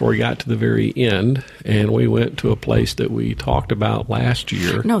detour before we got to the very end, and we went to a place that we talked about last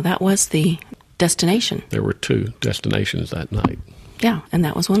year. No, that was the destination. There were 2 destinations that night. Yeah, and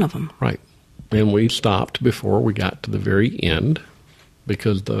that was one of them. Right. And we stopped before we got to the very end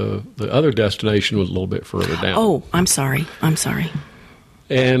because the other destination was a little bit further down. Oh, I'm sorry.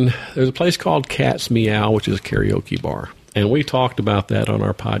 And there's a place called Cat's Meow, which is a karaoke bar. And we talked about that on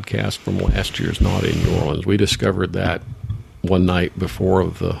our podcast from last year's Naughty in New Orleans. We discovered that one night before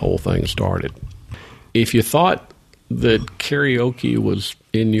the whole thing started. If you thought that karaoke was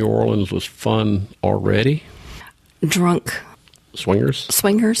in New Orleans was fun already, Drunk swingers,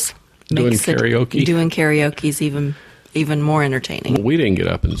 swingers Doing makes it- karaoke? Doing karaoke is even more entertaining. we didn't get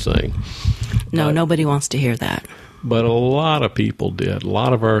up and sing. No, but- nobody wants to hear that. But a lot of people did, a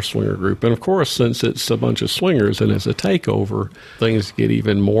lot of our swinger group. And of course, since it's a bunch of swingers and it's a takeover, things get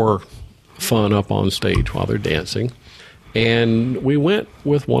even more fun up on stage while they're dancing. And we went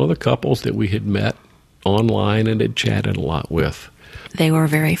with one of the couples that we had met online and had chatted a lot with. They were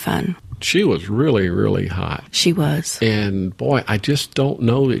very fun. She was really, really hot. She was. And boy, I just don't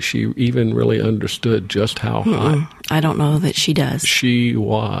know that she even really understood just how hot I don't know that she does. she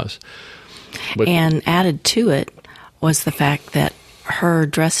was. But And added to it was the fact that her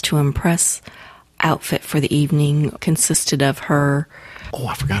dress to impress outfit for the evening consisted of her oh,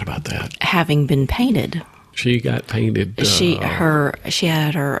 I forgot about that. having been painted. She got painted. She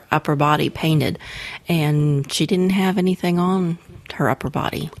had her upper body painted, and she didn't have anything on her upper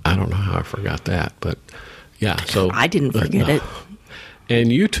body. I don't know how I forgot that, but yeah. So I didn't forget it.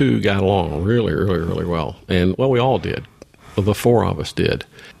 And you two got along really, really, really well. And well, we all did. Well, the 4 of us did.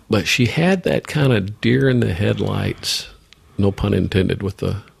 But she had that kind of deer in the headlights, no pun intended with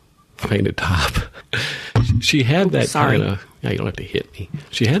the painted top. She had that Sorry. kind of, yeah, you don't have to hit me.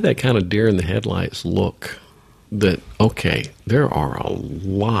 She had that kind of deer in the headlights look that, okay, there are a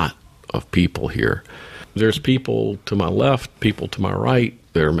lot of people here. There's people to my left, people to my right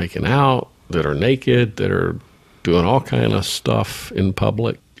that are making out, that are naked, that are doing all kind of stuff in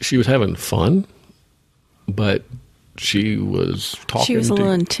public. She was having fun, but she was talking She was a to...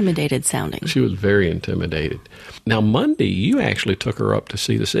 little intimidated sounding. She was very intimidated. Now, Monday, you actually took her up to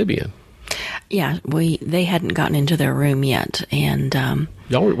see the Sibian. Yeah, they hadn't gotten into their room yet, and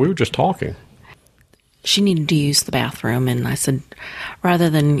We were just talking. she needed to use the bathroom, and I said, rather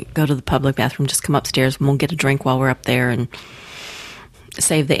than go to the public bathroom, just come upstairs and we'll get a drink while we're up there and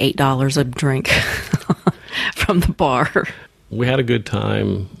save the $8 a drink from the bar. We had a good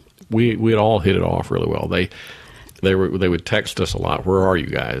time. We had all hit it off really well. They would text us a lot. Where are you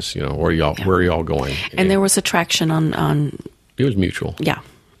guys? Where are y'all going? And there was attraction on it was mutual. yeah.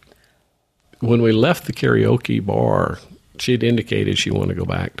 When we left the karaoke bar, she had indicated she wanted to go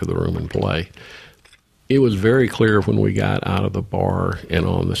back to the room and play. It was very clear when we got out of the bar and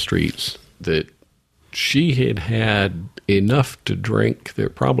on the streets that she had had enough to drink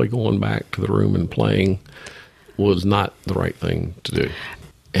that probably going back to the room and playing was not the right thing to do.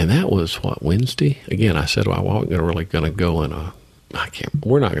 And that was, Wednesday? Again, I said, well, I wasn't really going to go in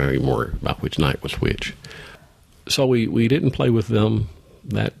we're not going to even worry about which night was which. So we didn't play with them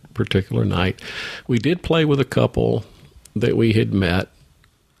that particular night. We did play with a couple that we had met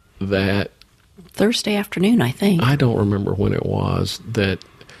that Thursday afternoon, I think. I don't remember when it was, that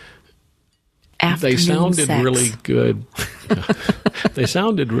Afternoon they sounded sex. really good. They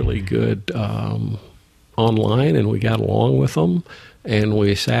sounded really good online, and we got along with them, and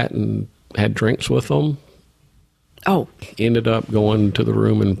we sat and had drinks with them. Oh, Ended up going to the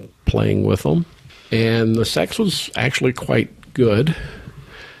room and playing with them, and the sex was actually quite good.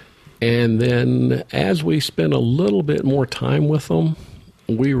 And then as we spent a little bit more time with them,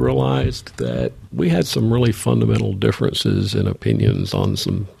 we realized that we had some really fundamental differences in opinions on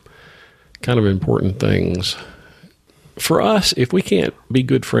some kind of important things. For us, if we can't be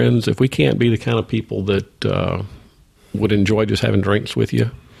good friends, if we can't be the kind of people that would enjoy just having drinks with you,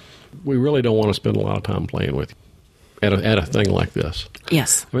 we really don't want to spend a lot of time playing with you at a thing like this.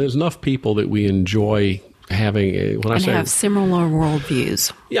 yes. I mean, there's enough people that we enjoy having when I And say have similar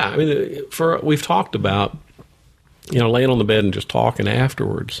worldviews. yeah, I mean, we've talked about, laying on the bed and just talking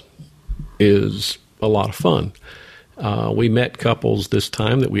afterwards is a lot of fun. We met couples this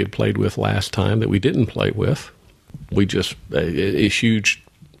time that we had played with last time that we didn't play with. We just, a huge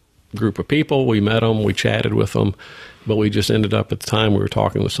group of people, we met them, we chatted with them, but we just ended up at the time we were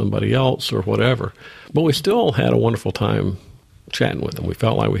talking with somebody else or whatever. But we still had a wonderful time chatting with them. We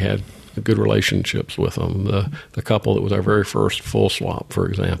felt like we had good relationships with them. The couple that was our very first full swap, for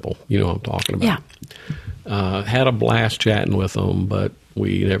example, you know what I'm talking about. Yeah. Had a blast chatting with them, but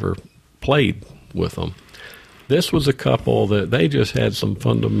we never played with them. This was a couple that they just had some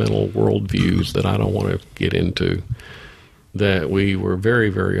fundamental worldviews that I don't want to get into that we were very,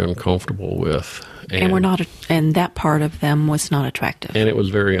 very uncomfortable with. And we're not, and that part of them was not attractive. And it was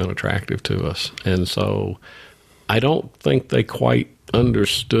very unattractive to us. And so I don't think they quite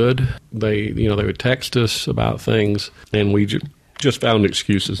understood. They would text us about things, and we just found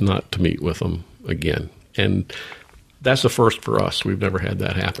excuses not to meet with them again. And that's the first for us. We've never had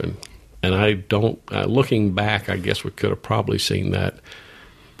that happen. And I don't, looking back, I guess we could have probably seen that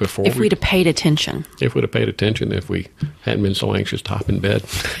before. If we'd have paid attention. If we'd have paid attention, if we hadn't been so anxious to hop in bed.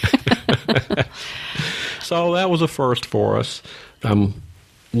 So that was a first for us. I'm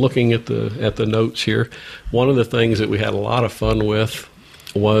looking at the notes here. One of the things that we had a lot of fun with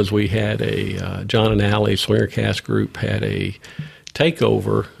was we had a John and Allie Swingercast group had a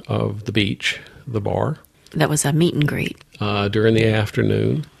takeover of the beach, the bar. That was a meet and greet. During the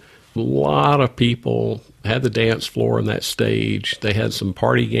afternoon. A lot of people had the dance floor and that stage. They had some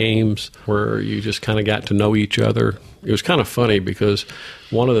party games where you just kind of got to know each other. It was kind of funny because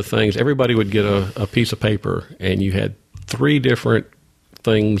one of the things, everybody would get a piece of paper, and you had 3 different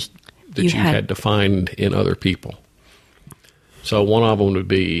things that you had to find in other people. So one of them would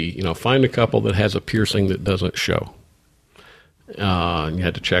be, find a couple that has a piercing that doesn't show. And you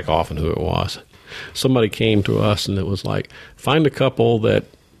had to check off on who it was. Somebody came to us and it was like, find a couple that,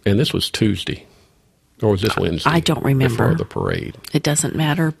 and this was Tuesday, or was this Wednesday? I don't remember. Before the parade. It doesn't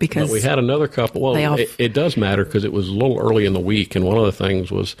matter because... But we had another couple. Well, it does matter because it was a little early in the week, and one of the things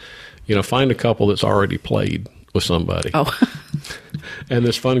was, find a couple that's already played with somebody. Oh. And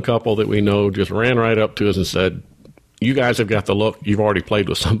this fun couple that we know just ran right up to us and said, you guys have got the look. You've already played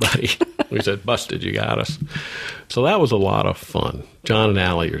with somebody. We said, busted, you got us. So that was a lot of fun. John and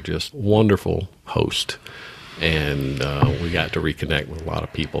Allie are just wonderful hosts. And we got to reconnect with a lot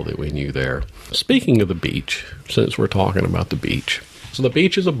of people that we knew there. Speaking of the beach, since we're talking about the beach. So the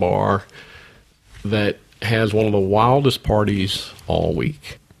beach is a bar that has one of the wildest parties all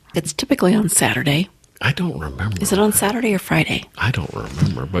week. It's typically on Saturday. I don't remember. Is it on Saturday or Friday? I don't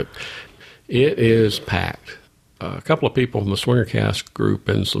remember, but it is packed. A couple of people from the Swingercast group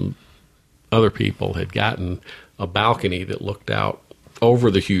and some other people had gotten a balcony that looked out over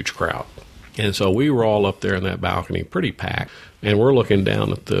the huge crowd. And so we were all up there in that balcony, pretty packed, and we're looking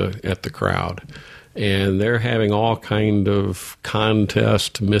down at the crowd. And they're having all kind of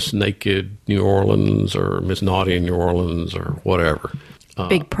contest, Miss Naked New Orleans or Miss Naughty New Orleans or whatever.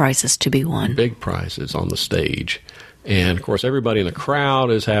 Big prizes to be won. Big prizes on the stage. And, of course, everybody in the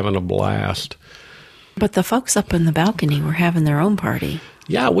crowd is having a blast. But the folks up in the balcony were having their own party.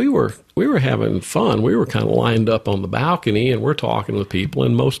 Yeah, we were having fun. We were kind of lined up on the balcony, and we're talking with people,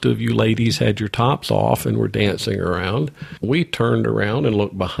 and most of you ladies had your tops off and were dancing around. We turned around and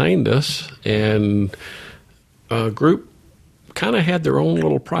looked behind us, and a group kind of had their own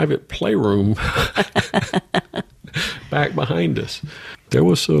little private playroom back behind us. There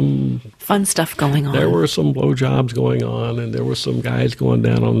was some fun stuff going on. There were some blowjobs going on, and there were some guys going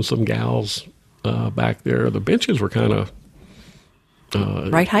down on some gals back there. The benches were kind of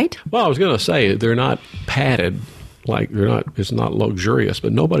right height? Well, I was going to say they're not padded, it's not luxurious,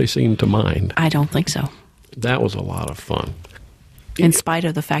 but nobody seemed to mind. I don't think so. That was a lot of fun. In spite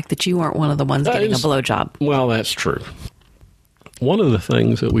of the fact that you weren't one of the ones getting a blowjob. Well, that's true. One of the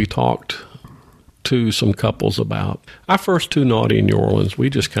things that we talked to some couples about, our first 2 Naughty in New Orleans, we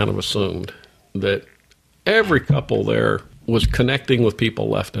just kind of assumed that every couple there was connecting with people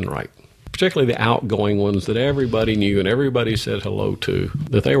left and right. Particularly the outgoing ones that everybody knew and everybody said hello to,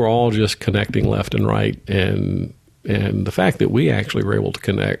 that they were all just connecting left and right. And the fact that we actually were able to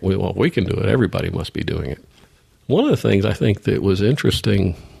connect, well, we can do it, everybody must be doing it. One of the things I think that was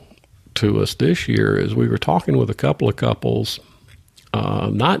interesting to us this year is we were talking with a couple of couples,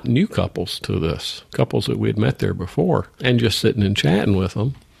 not new couples to this, couples that we had met there before, and just sitting and chatting with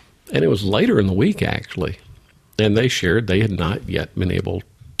them. And it was later in the week, actually. And they shared they had not yet been able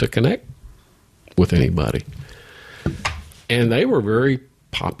to connect with anybody. And they were very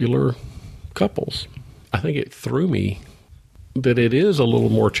popular couples. I think it threw me that it is a little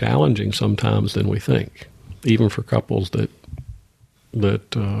more challenging sometimes than we think, even for couples that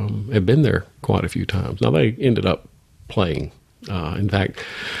have been there quite a few times. Now, they ended up playing. In fact,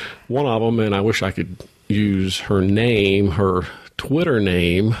 one of them, and I wish I could use her name, her Twitter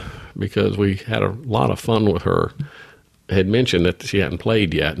name, because we had a lot of fun with her, had mentioned that she hadn't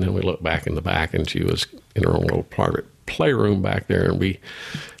played yet, and then we looked back in the back, and she was in her own little private playroom back there, and we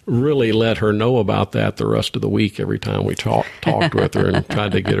really let her know about that the rest of the week every time we talked with her and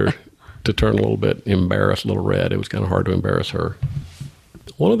tried to get her to turn a little bit embarrassed, a little red. It was kind of hard to embarrass her.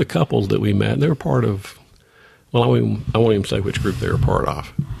 One of the couples that we met, they were part of, well, I won't even say which group they were part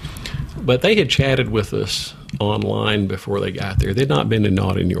of, but they had chatted with us online before they got there. They'd not been to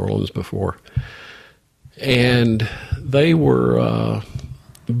Naughty New Orleans before. And they were a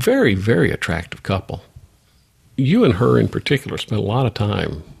very, very attractive couple. You and her in particular spent a lot of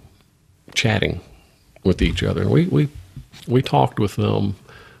time chatting with each other. And we talked with them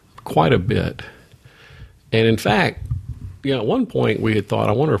quite a bit. And in fact, at one point we had thought,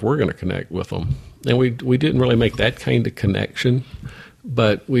 I wonder if we're going to connect with them. And we didn't really make that kind of connection,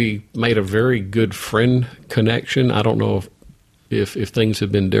 but we made a very good friend connection. I don't know if things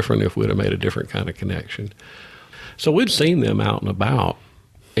had been different, if we'd have made a different kind of connection. So we'd seen them out and about,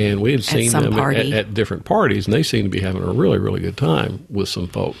 and we had seen them at different parties, and they seemed to be having a really, really good time with some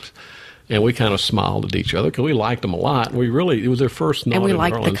folks. And we kind of smiled at each other because we liked them a lot. It was their first night. And we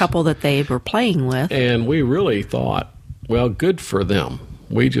liked the couple that they were playing with. And we really thought, well, good for them.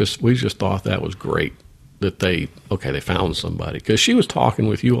 We just thought that was great that they found somebody. Because she was talking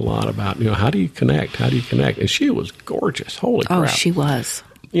with you a lot about, how do you connect? How do you connect? And she was gorgeous. Holy crap. Oh, she was.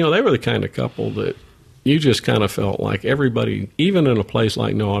 They were the kind of couple that you just kind of felt like everybody, even in a place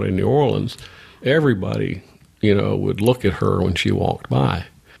like Naughty New Orleans, everybody, would look at her when she walked by.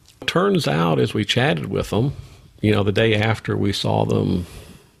 Turns out, as we chatted with them, the day after we saw them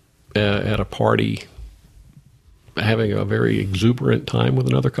at a party having a very exuberant time with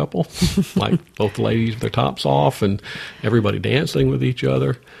another couple, like both ladies with their tops off and everybody dancing with each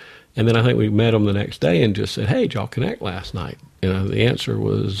other. And then I think we met them the next day and just said, hey, did y'all connect last night? And the answer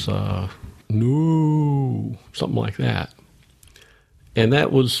was, no, something like that. And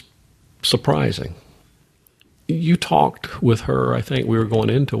that was surprising. You talked with her, I think we were going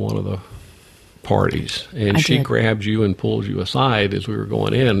into one of the parties, and she grabbed you and pulled you aside as we were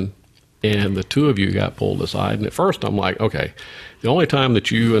going in, and the two of you got pulled aside. And at first I'm like, okay, the only time that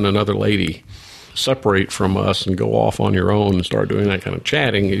you and another lady separate from us and go off on your own and start doing that kind of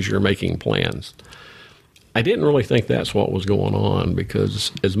chatting is you're making plans. I didn't really think that's what was going on,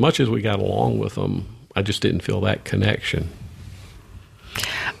 because as much as we got along with them, I just didn't feel that connection.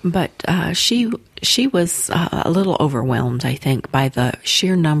 But she was a little overwhelmed, I think, by the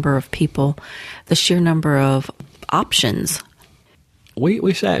sheer number of people, the sheer number of options.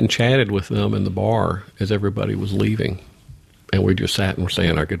 We sat and chatted with them in the bar as everybody was leaving, and we just sat and were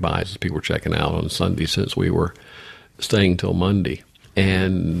saying our goodbyes as people were checking out on Sunday, since we were staying till Monday,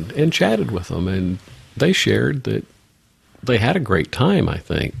 and chatted with them, and they shared that they had a great time, I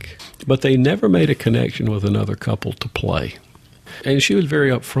think, but they never made a connection with another couple to play. And she was very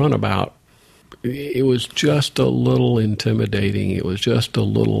upfront about it was just a little intimidating. It was just a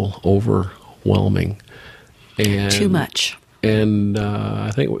little overwhelming. And too much. And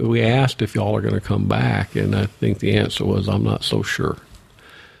I think we asked if y'all are going to come back, and I think the answer was, I'm not so sure.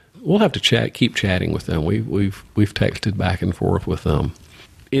 We'll have to keep chatting with them. We've texted back and forth with them.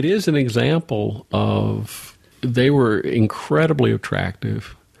 It is an example of they were incredibly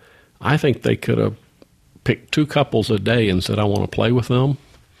attractive. I think they could have picked two couples a day and said, I want to play with them.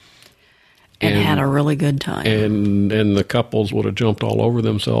 And had a really good time. And the couples would have jumped all over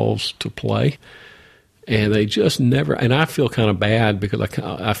themselves to play. And they just never, and I feel kind of bad, because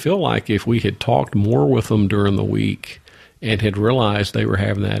I feel like if we had talked more with them during the week and had realized they were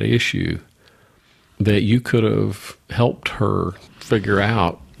having that issue, that you could have helped her figure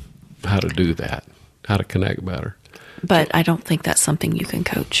out how to do that, how to connect better. But I don't think that's something you can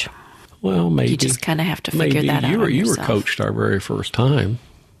coach. Well, maybe. You just kind of have to figure that out You were coached our very first time,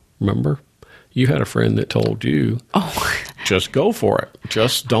 remember? You had a friend that told you, just go for it.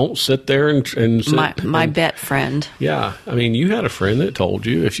 Just don't sit there and sit. My bet friend. Yeah. I mean, you had a friend that told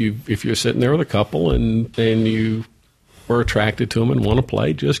you if you're sitting there with a couple and you were attracted to them and want to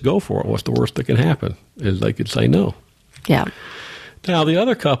play, just go for it. What's the worst that can happen? Is they could say no. Yeah. Now, the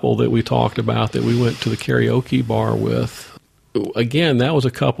other couple that we talked about that we went to the karaoke bar with, again, that was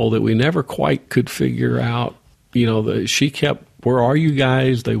a couple that we never quite could figure out. She kept, where are you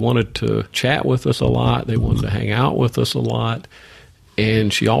guys? They wanted to chat with us a lot. They wanted to hang out with us a lot.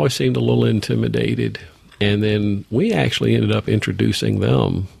 And she always seemed a little intimidated. And then we actually ended up introducing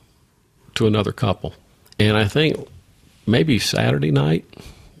them to another couple. And I think maybe Saturday night,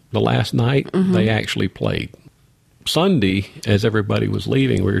 the last night, they actually played. Sunday, as everybody was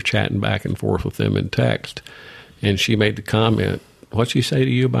leaving, we were chatting back and forth with them in text. And she made the comment, what'd she say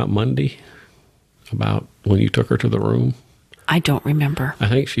to you about Monday? About when you took her to the room? I don't remember. I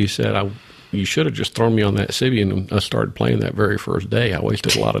think she said, you should have just thrown me on that Sybian and I started playing that very first day. I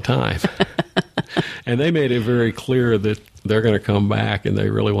wasted a lot of time. And they made it very clear that they're going to come back and they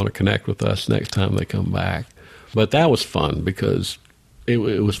really want to connect with us next time they come back. But that was fun because it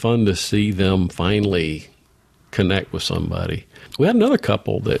was fun to see them finally connect with somebody. We had another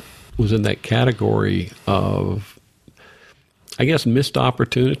couple that was in that category of, I guess, missed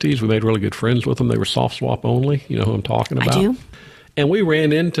opportunities. We made really good friends with them. They were soft swap only. You know who I'm talking about? I do. And we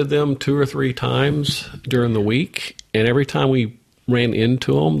ran into them 2 or 3 times during the week. And every time we ran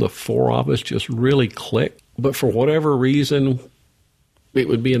into them, the 4 of us just really clicked. But for whatever reason, it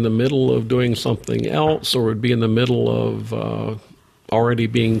would be in the middle of doing something else, or it would be in the middle of already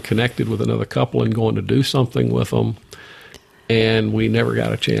being connected with another couple and going to do something with them. And we never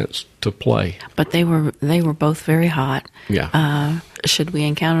got a chance to play. But they were both very hot. Yeah. Should we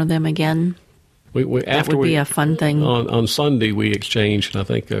encounter them again? That would be a fun thing. On Sunday, we exchanged, and I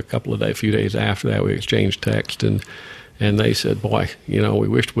think a few days after that, we exchanged text, and they said, boy, we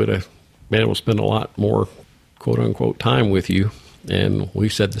wished we'd have been able to spend a lot more, quote-unquote, time with you, and we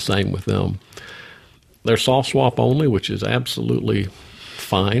said the same with them. They're soft swap only, which is absolutely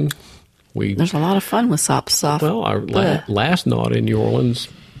fine. There's a lot of fun with soft. Well, our last night in New Orleans,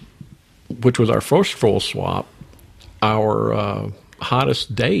 which was our first full swap, our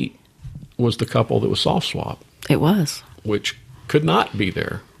hottest date was the couple that was soft swap. It was. Which could not be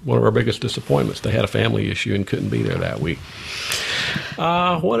there. One of our biggest disappointments. They had a family issue and couldn't be there that week.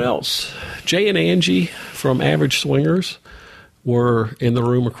 What else? Jay and Angie from Average Swingers were in the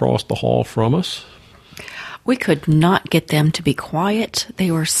room across the hall from us. We could not get them to be quiet. They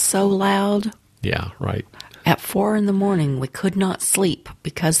were so loud. Yeah, right. At 4 a.m, we could not sleep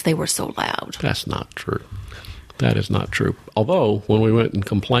because they were so loud. That's not true. That is not true. Although, when we went and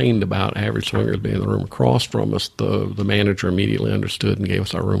complained about Average Swingers being in the room across from us, the manager immediately understood and gave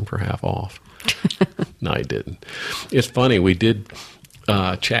us our room for half off. No, he didn't. It's funny. We did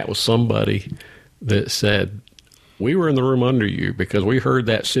chat with somebody that said, we were in the room under you because we heard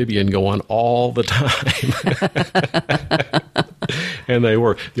that Sybian go on all the time. And they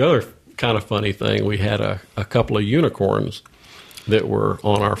were. The other kind of funny thing, we had a couple of unicorns that were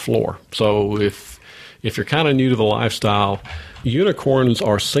on our floor. So if you're kind of new to the lifestyle, unicorns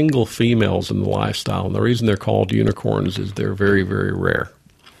are single females in the lifestyle. And the reason they're called unicorns is they're very, very rare.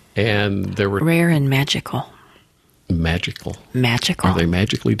 And they were rare and magical. Magical. Magical. Are they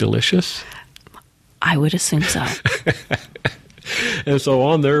magically delicious? I would assume so. And so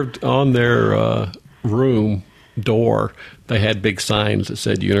on their room door, they had big signs that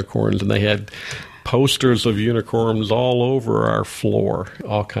said unicorns, and they had posters of unicorns all over our floor,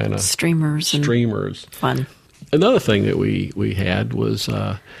 all kind of streamers. Fun. Another thing that we had was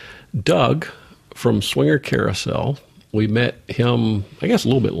Doug from Swinger Carousel. We met him, I guess, a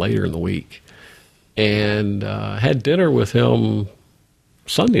little bit later in the week, and had dinner with him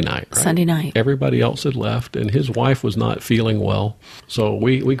Sunday night, right? Sunday night. Everybody else had left, and his wife was not feeling well. So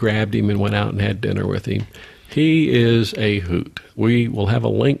we grabbed him and went out and had dinner with him. He is a hoot. We will have a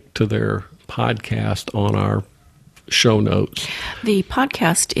link to their podcast on our show notes. The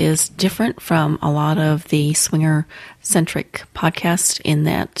podcast is different from a lot of the swinger-centric podcasts in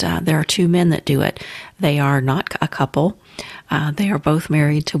that there are 2 men that do it. They are not a couple. They are both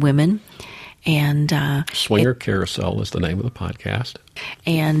married to women. And Swinger Carousel is the name of the podcast.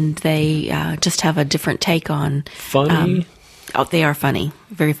 And they just have a different take on... Funny. They are funny.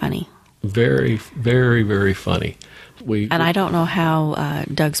 Very funny. Very, very, very funny. And I don't know how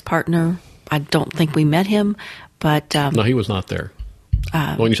Doug's partner... I don't think we met him, but... no, he was not there.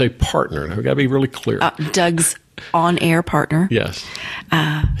 When you say partner, we've got to be really clear. Doug's on-air partner. Yes.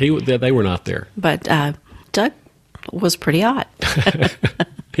 They were not there. But Doug was pretty hot.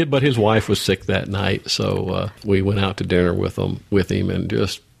 But his wife was sick that night, so we went out to dinner with him, and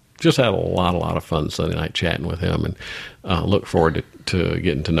just had a lot of fun Sunday night chatting with him, and look forward to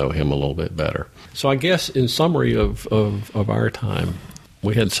getting to know him a little bit better. So I guess in summary of our time,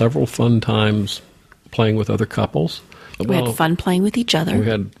 we had several fun times playing with other couples. We had fun playing with each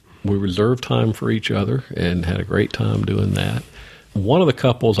other. We reserved time for each other and had a great time doing that. One of the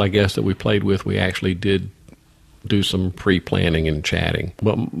couples, I guess, that we played with, we actually did do some pre-planning and chatting.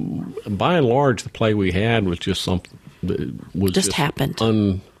 But by and large, the play we had was just something that was just happened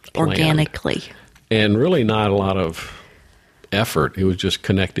unplanned. organically. and really not a lot of effort. It was just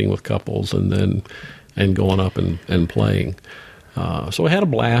connecting with couples and going up and playing. So we had a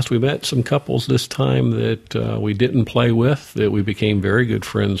blast. We met some couples this time that we didn't play with, that we became very good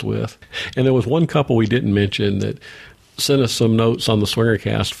friends with. And there was one couple we didn't mention that sent us some notes on the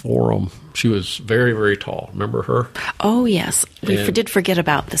Swingercast forum. She was very, very tall. Remember her? Oh, yes. We And- did forget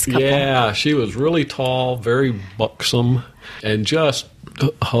about this couple. Yeah, she was really tall, very buxom, and just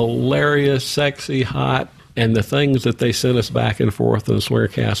hilarious, sexy, hot. And the things that they sent us back and forth in the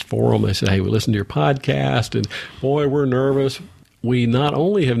Swingercast forum, they said, hey, we listened to your podcast, and boy, we're nervous. We not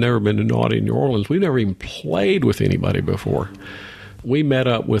only have never been to Naughty New Orleans, we've never even played with anybody before. We met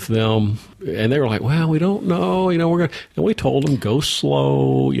up with them, and they were like, well, we don't know, we're going to, and we told them, go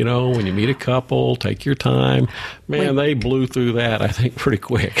slow, when you meet a couple, take your time. Man, they blew through that, I think, pretty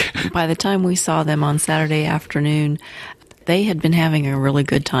quick. By the time we saw them on Saturday afternoon, they had been having a really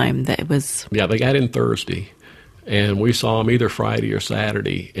good time. That was Yeah, they got in Thursday, and we saw them either Friday or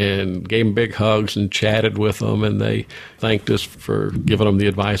Saturday and gave them big hugs and chatted with them, and they thanked us for giving them the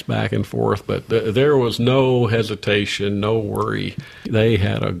advice back and forth. But there was no hesitation, no worry. They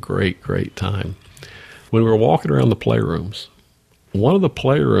had a great, great time. When we were walking around the playrooms, one of the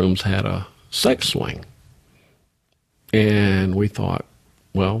playrooms had a sex swing, and we thought,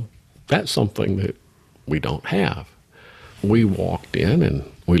 well, that's something that we don't have. We walked in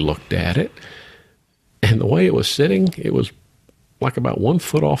and we looked at it, and the way it was sitting, it was like about 1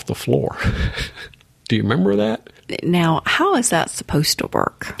 foot off the floor. Do you remember that? now. How is that supposed to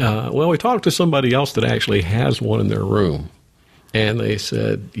work? Well, we talked to somebody else that actually has one in their room, and they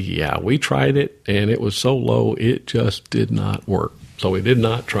said, yeah, we tried it, and it was so low, it just did not work. So we did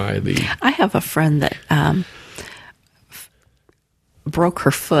not try the... I have a friend that broke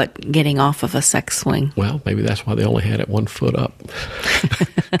her foot getting off of a sex swing. Well, maybe that's why they only had it 1 foot up.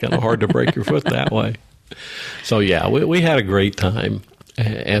 Kind of hard to break your foot that way. So, yeah, we had a great time,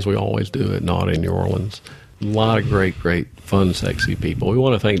 as we always do at Naughty New Orleans. A lot of great, fun, sexy people. We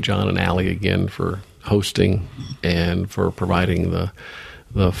want to thank John and Allie again for hosting and for providing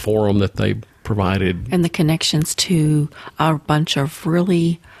the forum that they provided. And the connections to a bunch of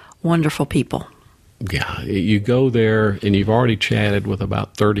really wonderful people. Yeah, you go there and you've already chatted with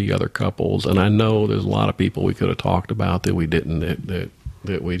about 30 other couples, and I know there's a lot of people we could have talked about that we didn't,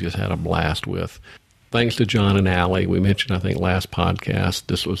 that we just had a blast with. Thanks to John and Allie. We mentioned, I think, last podcast,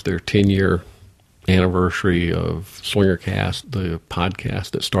 this was their 10-year anniversary of Swingercast, the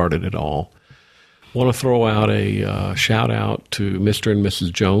podcast that started it all. Want to throw out a shout-out to Mr. and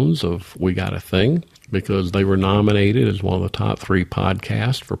Mrs. Jones of We Got a Thing, because they were nominated as one of the top 3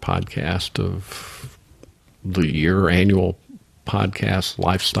 podcasts for Podcast of the Year, annual podcast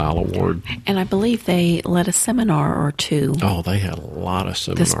lifestyle award. And I believe they led a seminar or two Oh, they had a lot of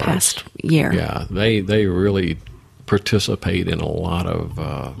seminars. this past year. Yeah, they really participate in a lot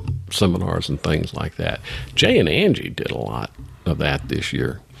of seminars and things like that. Jay and Angie did a lot of that this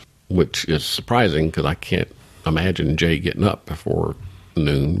year, which is surprising because I can't imagine Jay getting up before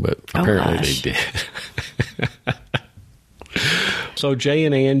noon, but apparently they did. So Jay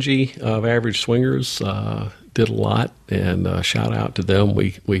and Angie of Average Swingers did a lot, and shout out to them.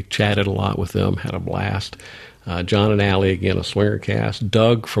 We chatted a lot with them, had a blast. John and Allie, again, of Swingercast.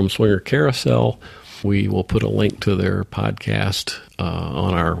 Doug from Swinger Carousel. We will put a link to their podcast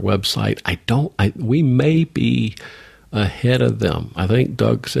on our website. We may be ahead of them. I think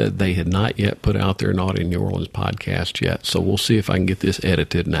Doug said they had not yet put out their Naughty New Orleans podcast yet, so we'll see if I can get this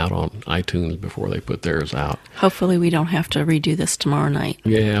edited and out on iTunes before they put theirs out. Hopefully we don't have to redo this tomorrow night.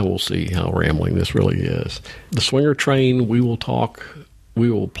 Yeah, we'll see how rambling this really is. The Swinger Train, we will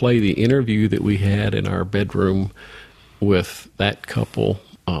play the interview that we had in our bedroom with that couple.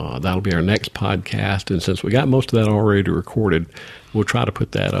 That'll be our next podcast, and since we got most of that already recorded, we'll try to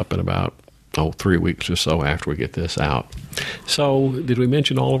put that up in about 3 weeks or so after we get this out. So, did we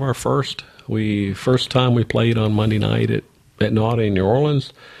mention all of our first time we played on Monday night at Naughty in New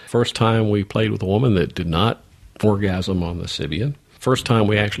Orleans? First time we played with a woman that did not orgasm on the Sybian. First time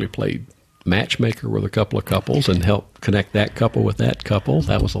we actually played matchmaker with a couple of couples and helped connect that couple with that couple.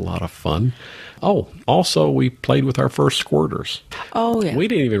 That was a lot of fun. Oh, also we played with our first squirters. Oh, yeah. We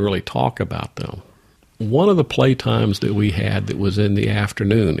didn't even really talk about them. One of the play times that we had that was in the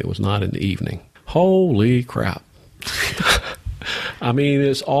afternoon, it was not in the evening. Holy crap. I mean,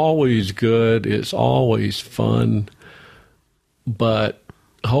 it's always good. It's always fun. But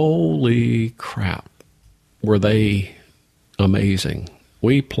holy crap, were they amazing.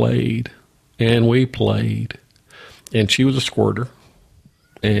 We played, and she was a squirter,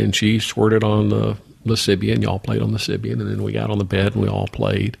 and she squirted on the the Sybian. Y'all played on the Sybian, and then we got on the bed and we all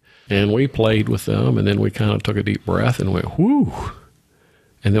played. And we played with them, and then we kind of took a deep breath and went, whoo.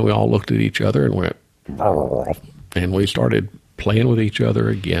 And then we all looked at each other and went, and we started playing with each other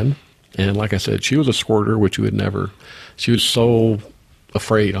again. And like I said, she was a squirter, which you would never, she was so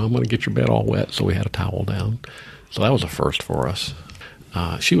afraid, I'm going to get your bed all wet, so we had a towel down. So that was a first for us.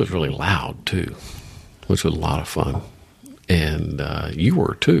 She was really loud, too, which was a lot of fun. And you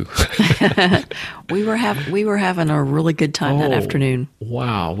were, too. We were having a really good time that afternoon.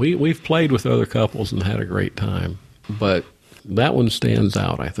 Wow. We've played with other couples and had a great time. But that one stands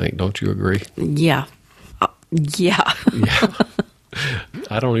out, I think. Don't you agree? Yeah. Yeah. Yeah.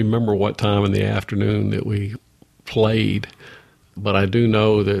 I don't remember what time in the afternoon that we played, but I do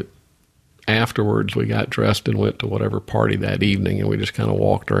know that afterwards we got dressed and went to whatever party that evening, and we just kind of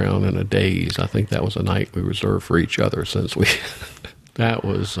walked around in a daze. I think that was a night we reserved for each other since we that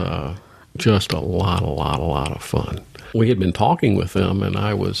was just a lot of fun. We had been talking with them, and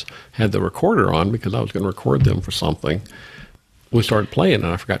I had the recorder on because I was going to record them for something. We started playing,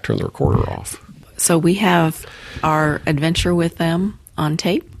 and I forgot to turn the recorder off. So we have our adventure with them on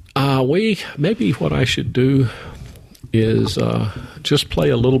tape? Maybe what I should do is just play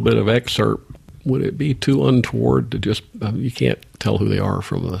a little bit of excerpt. Would it be too untoward to just, you can't tell who they are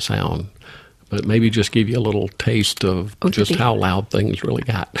from the sound, but maybe just give you a little taste of just how loud things really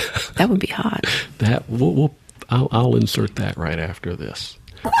got. That would be hot. I'll insert that right after this.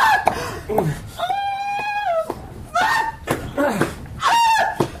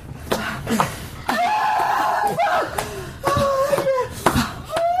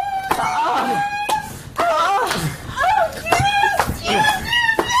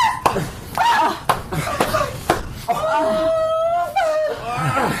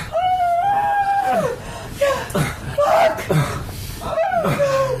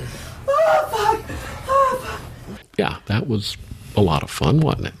 Yeah, that was a lot of fun,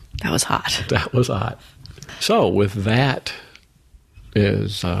 wasn't it? That was hot. That was hot. So with that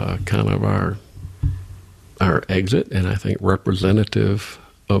is kind of our exit, and I think representative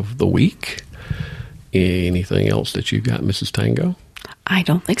of the week. Anything else that you got, Mrs. Tango? I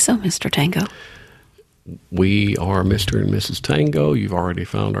don't think so, Mr. Tango. We are Mr. and Mrs. Tango. You've already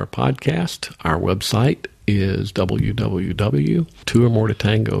found our podcast. Our website is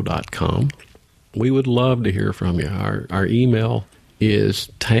www.twoormoretotango.com. We would love to hear from you. Our email is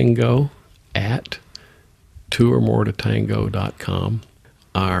tango@twoormoretotango.com.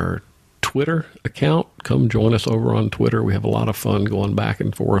 Our Twitter account, come join us over on Twitter. We have a lot of fun going back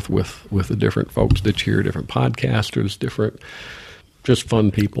and forth with the different folks that you hear, different podcasters, different just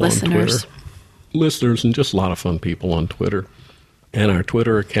fun people on Twitter. Listeners, and just a lot of fun people on Twitter. And our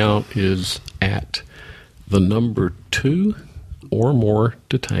Twitter account is @2 or more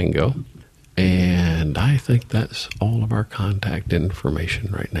to tango. And I think that's all of our contact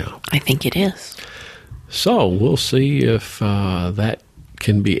information right now. I think it is. So we'll see if that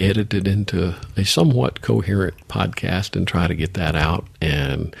can be edited into a somewhat coherent podcast and try to get that out.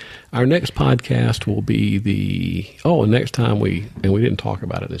 And our next podcast will be next time we didn't talk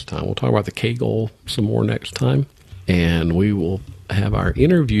about it this time. We'll talk about the K-Goal some more next time. And we will have our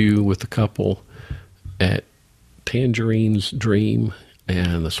interview with the couple at Tangerine's Dream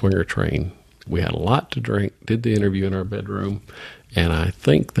and the Swinger Train. We had a lot to drink, did the interview in our bedroom, and I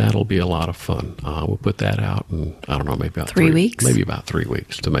think that'll be a lot of fun. We'll put that out in, I don't know, maybe about 3 weeks? Maybe about 3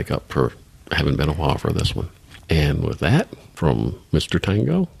 weeks to make up for having been a while for this one. And with that, from Mr.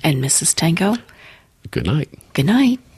 Tango and Mrs. Tango, good night. good night.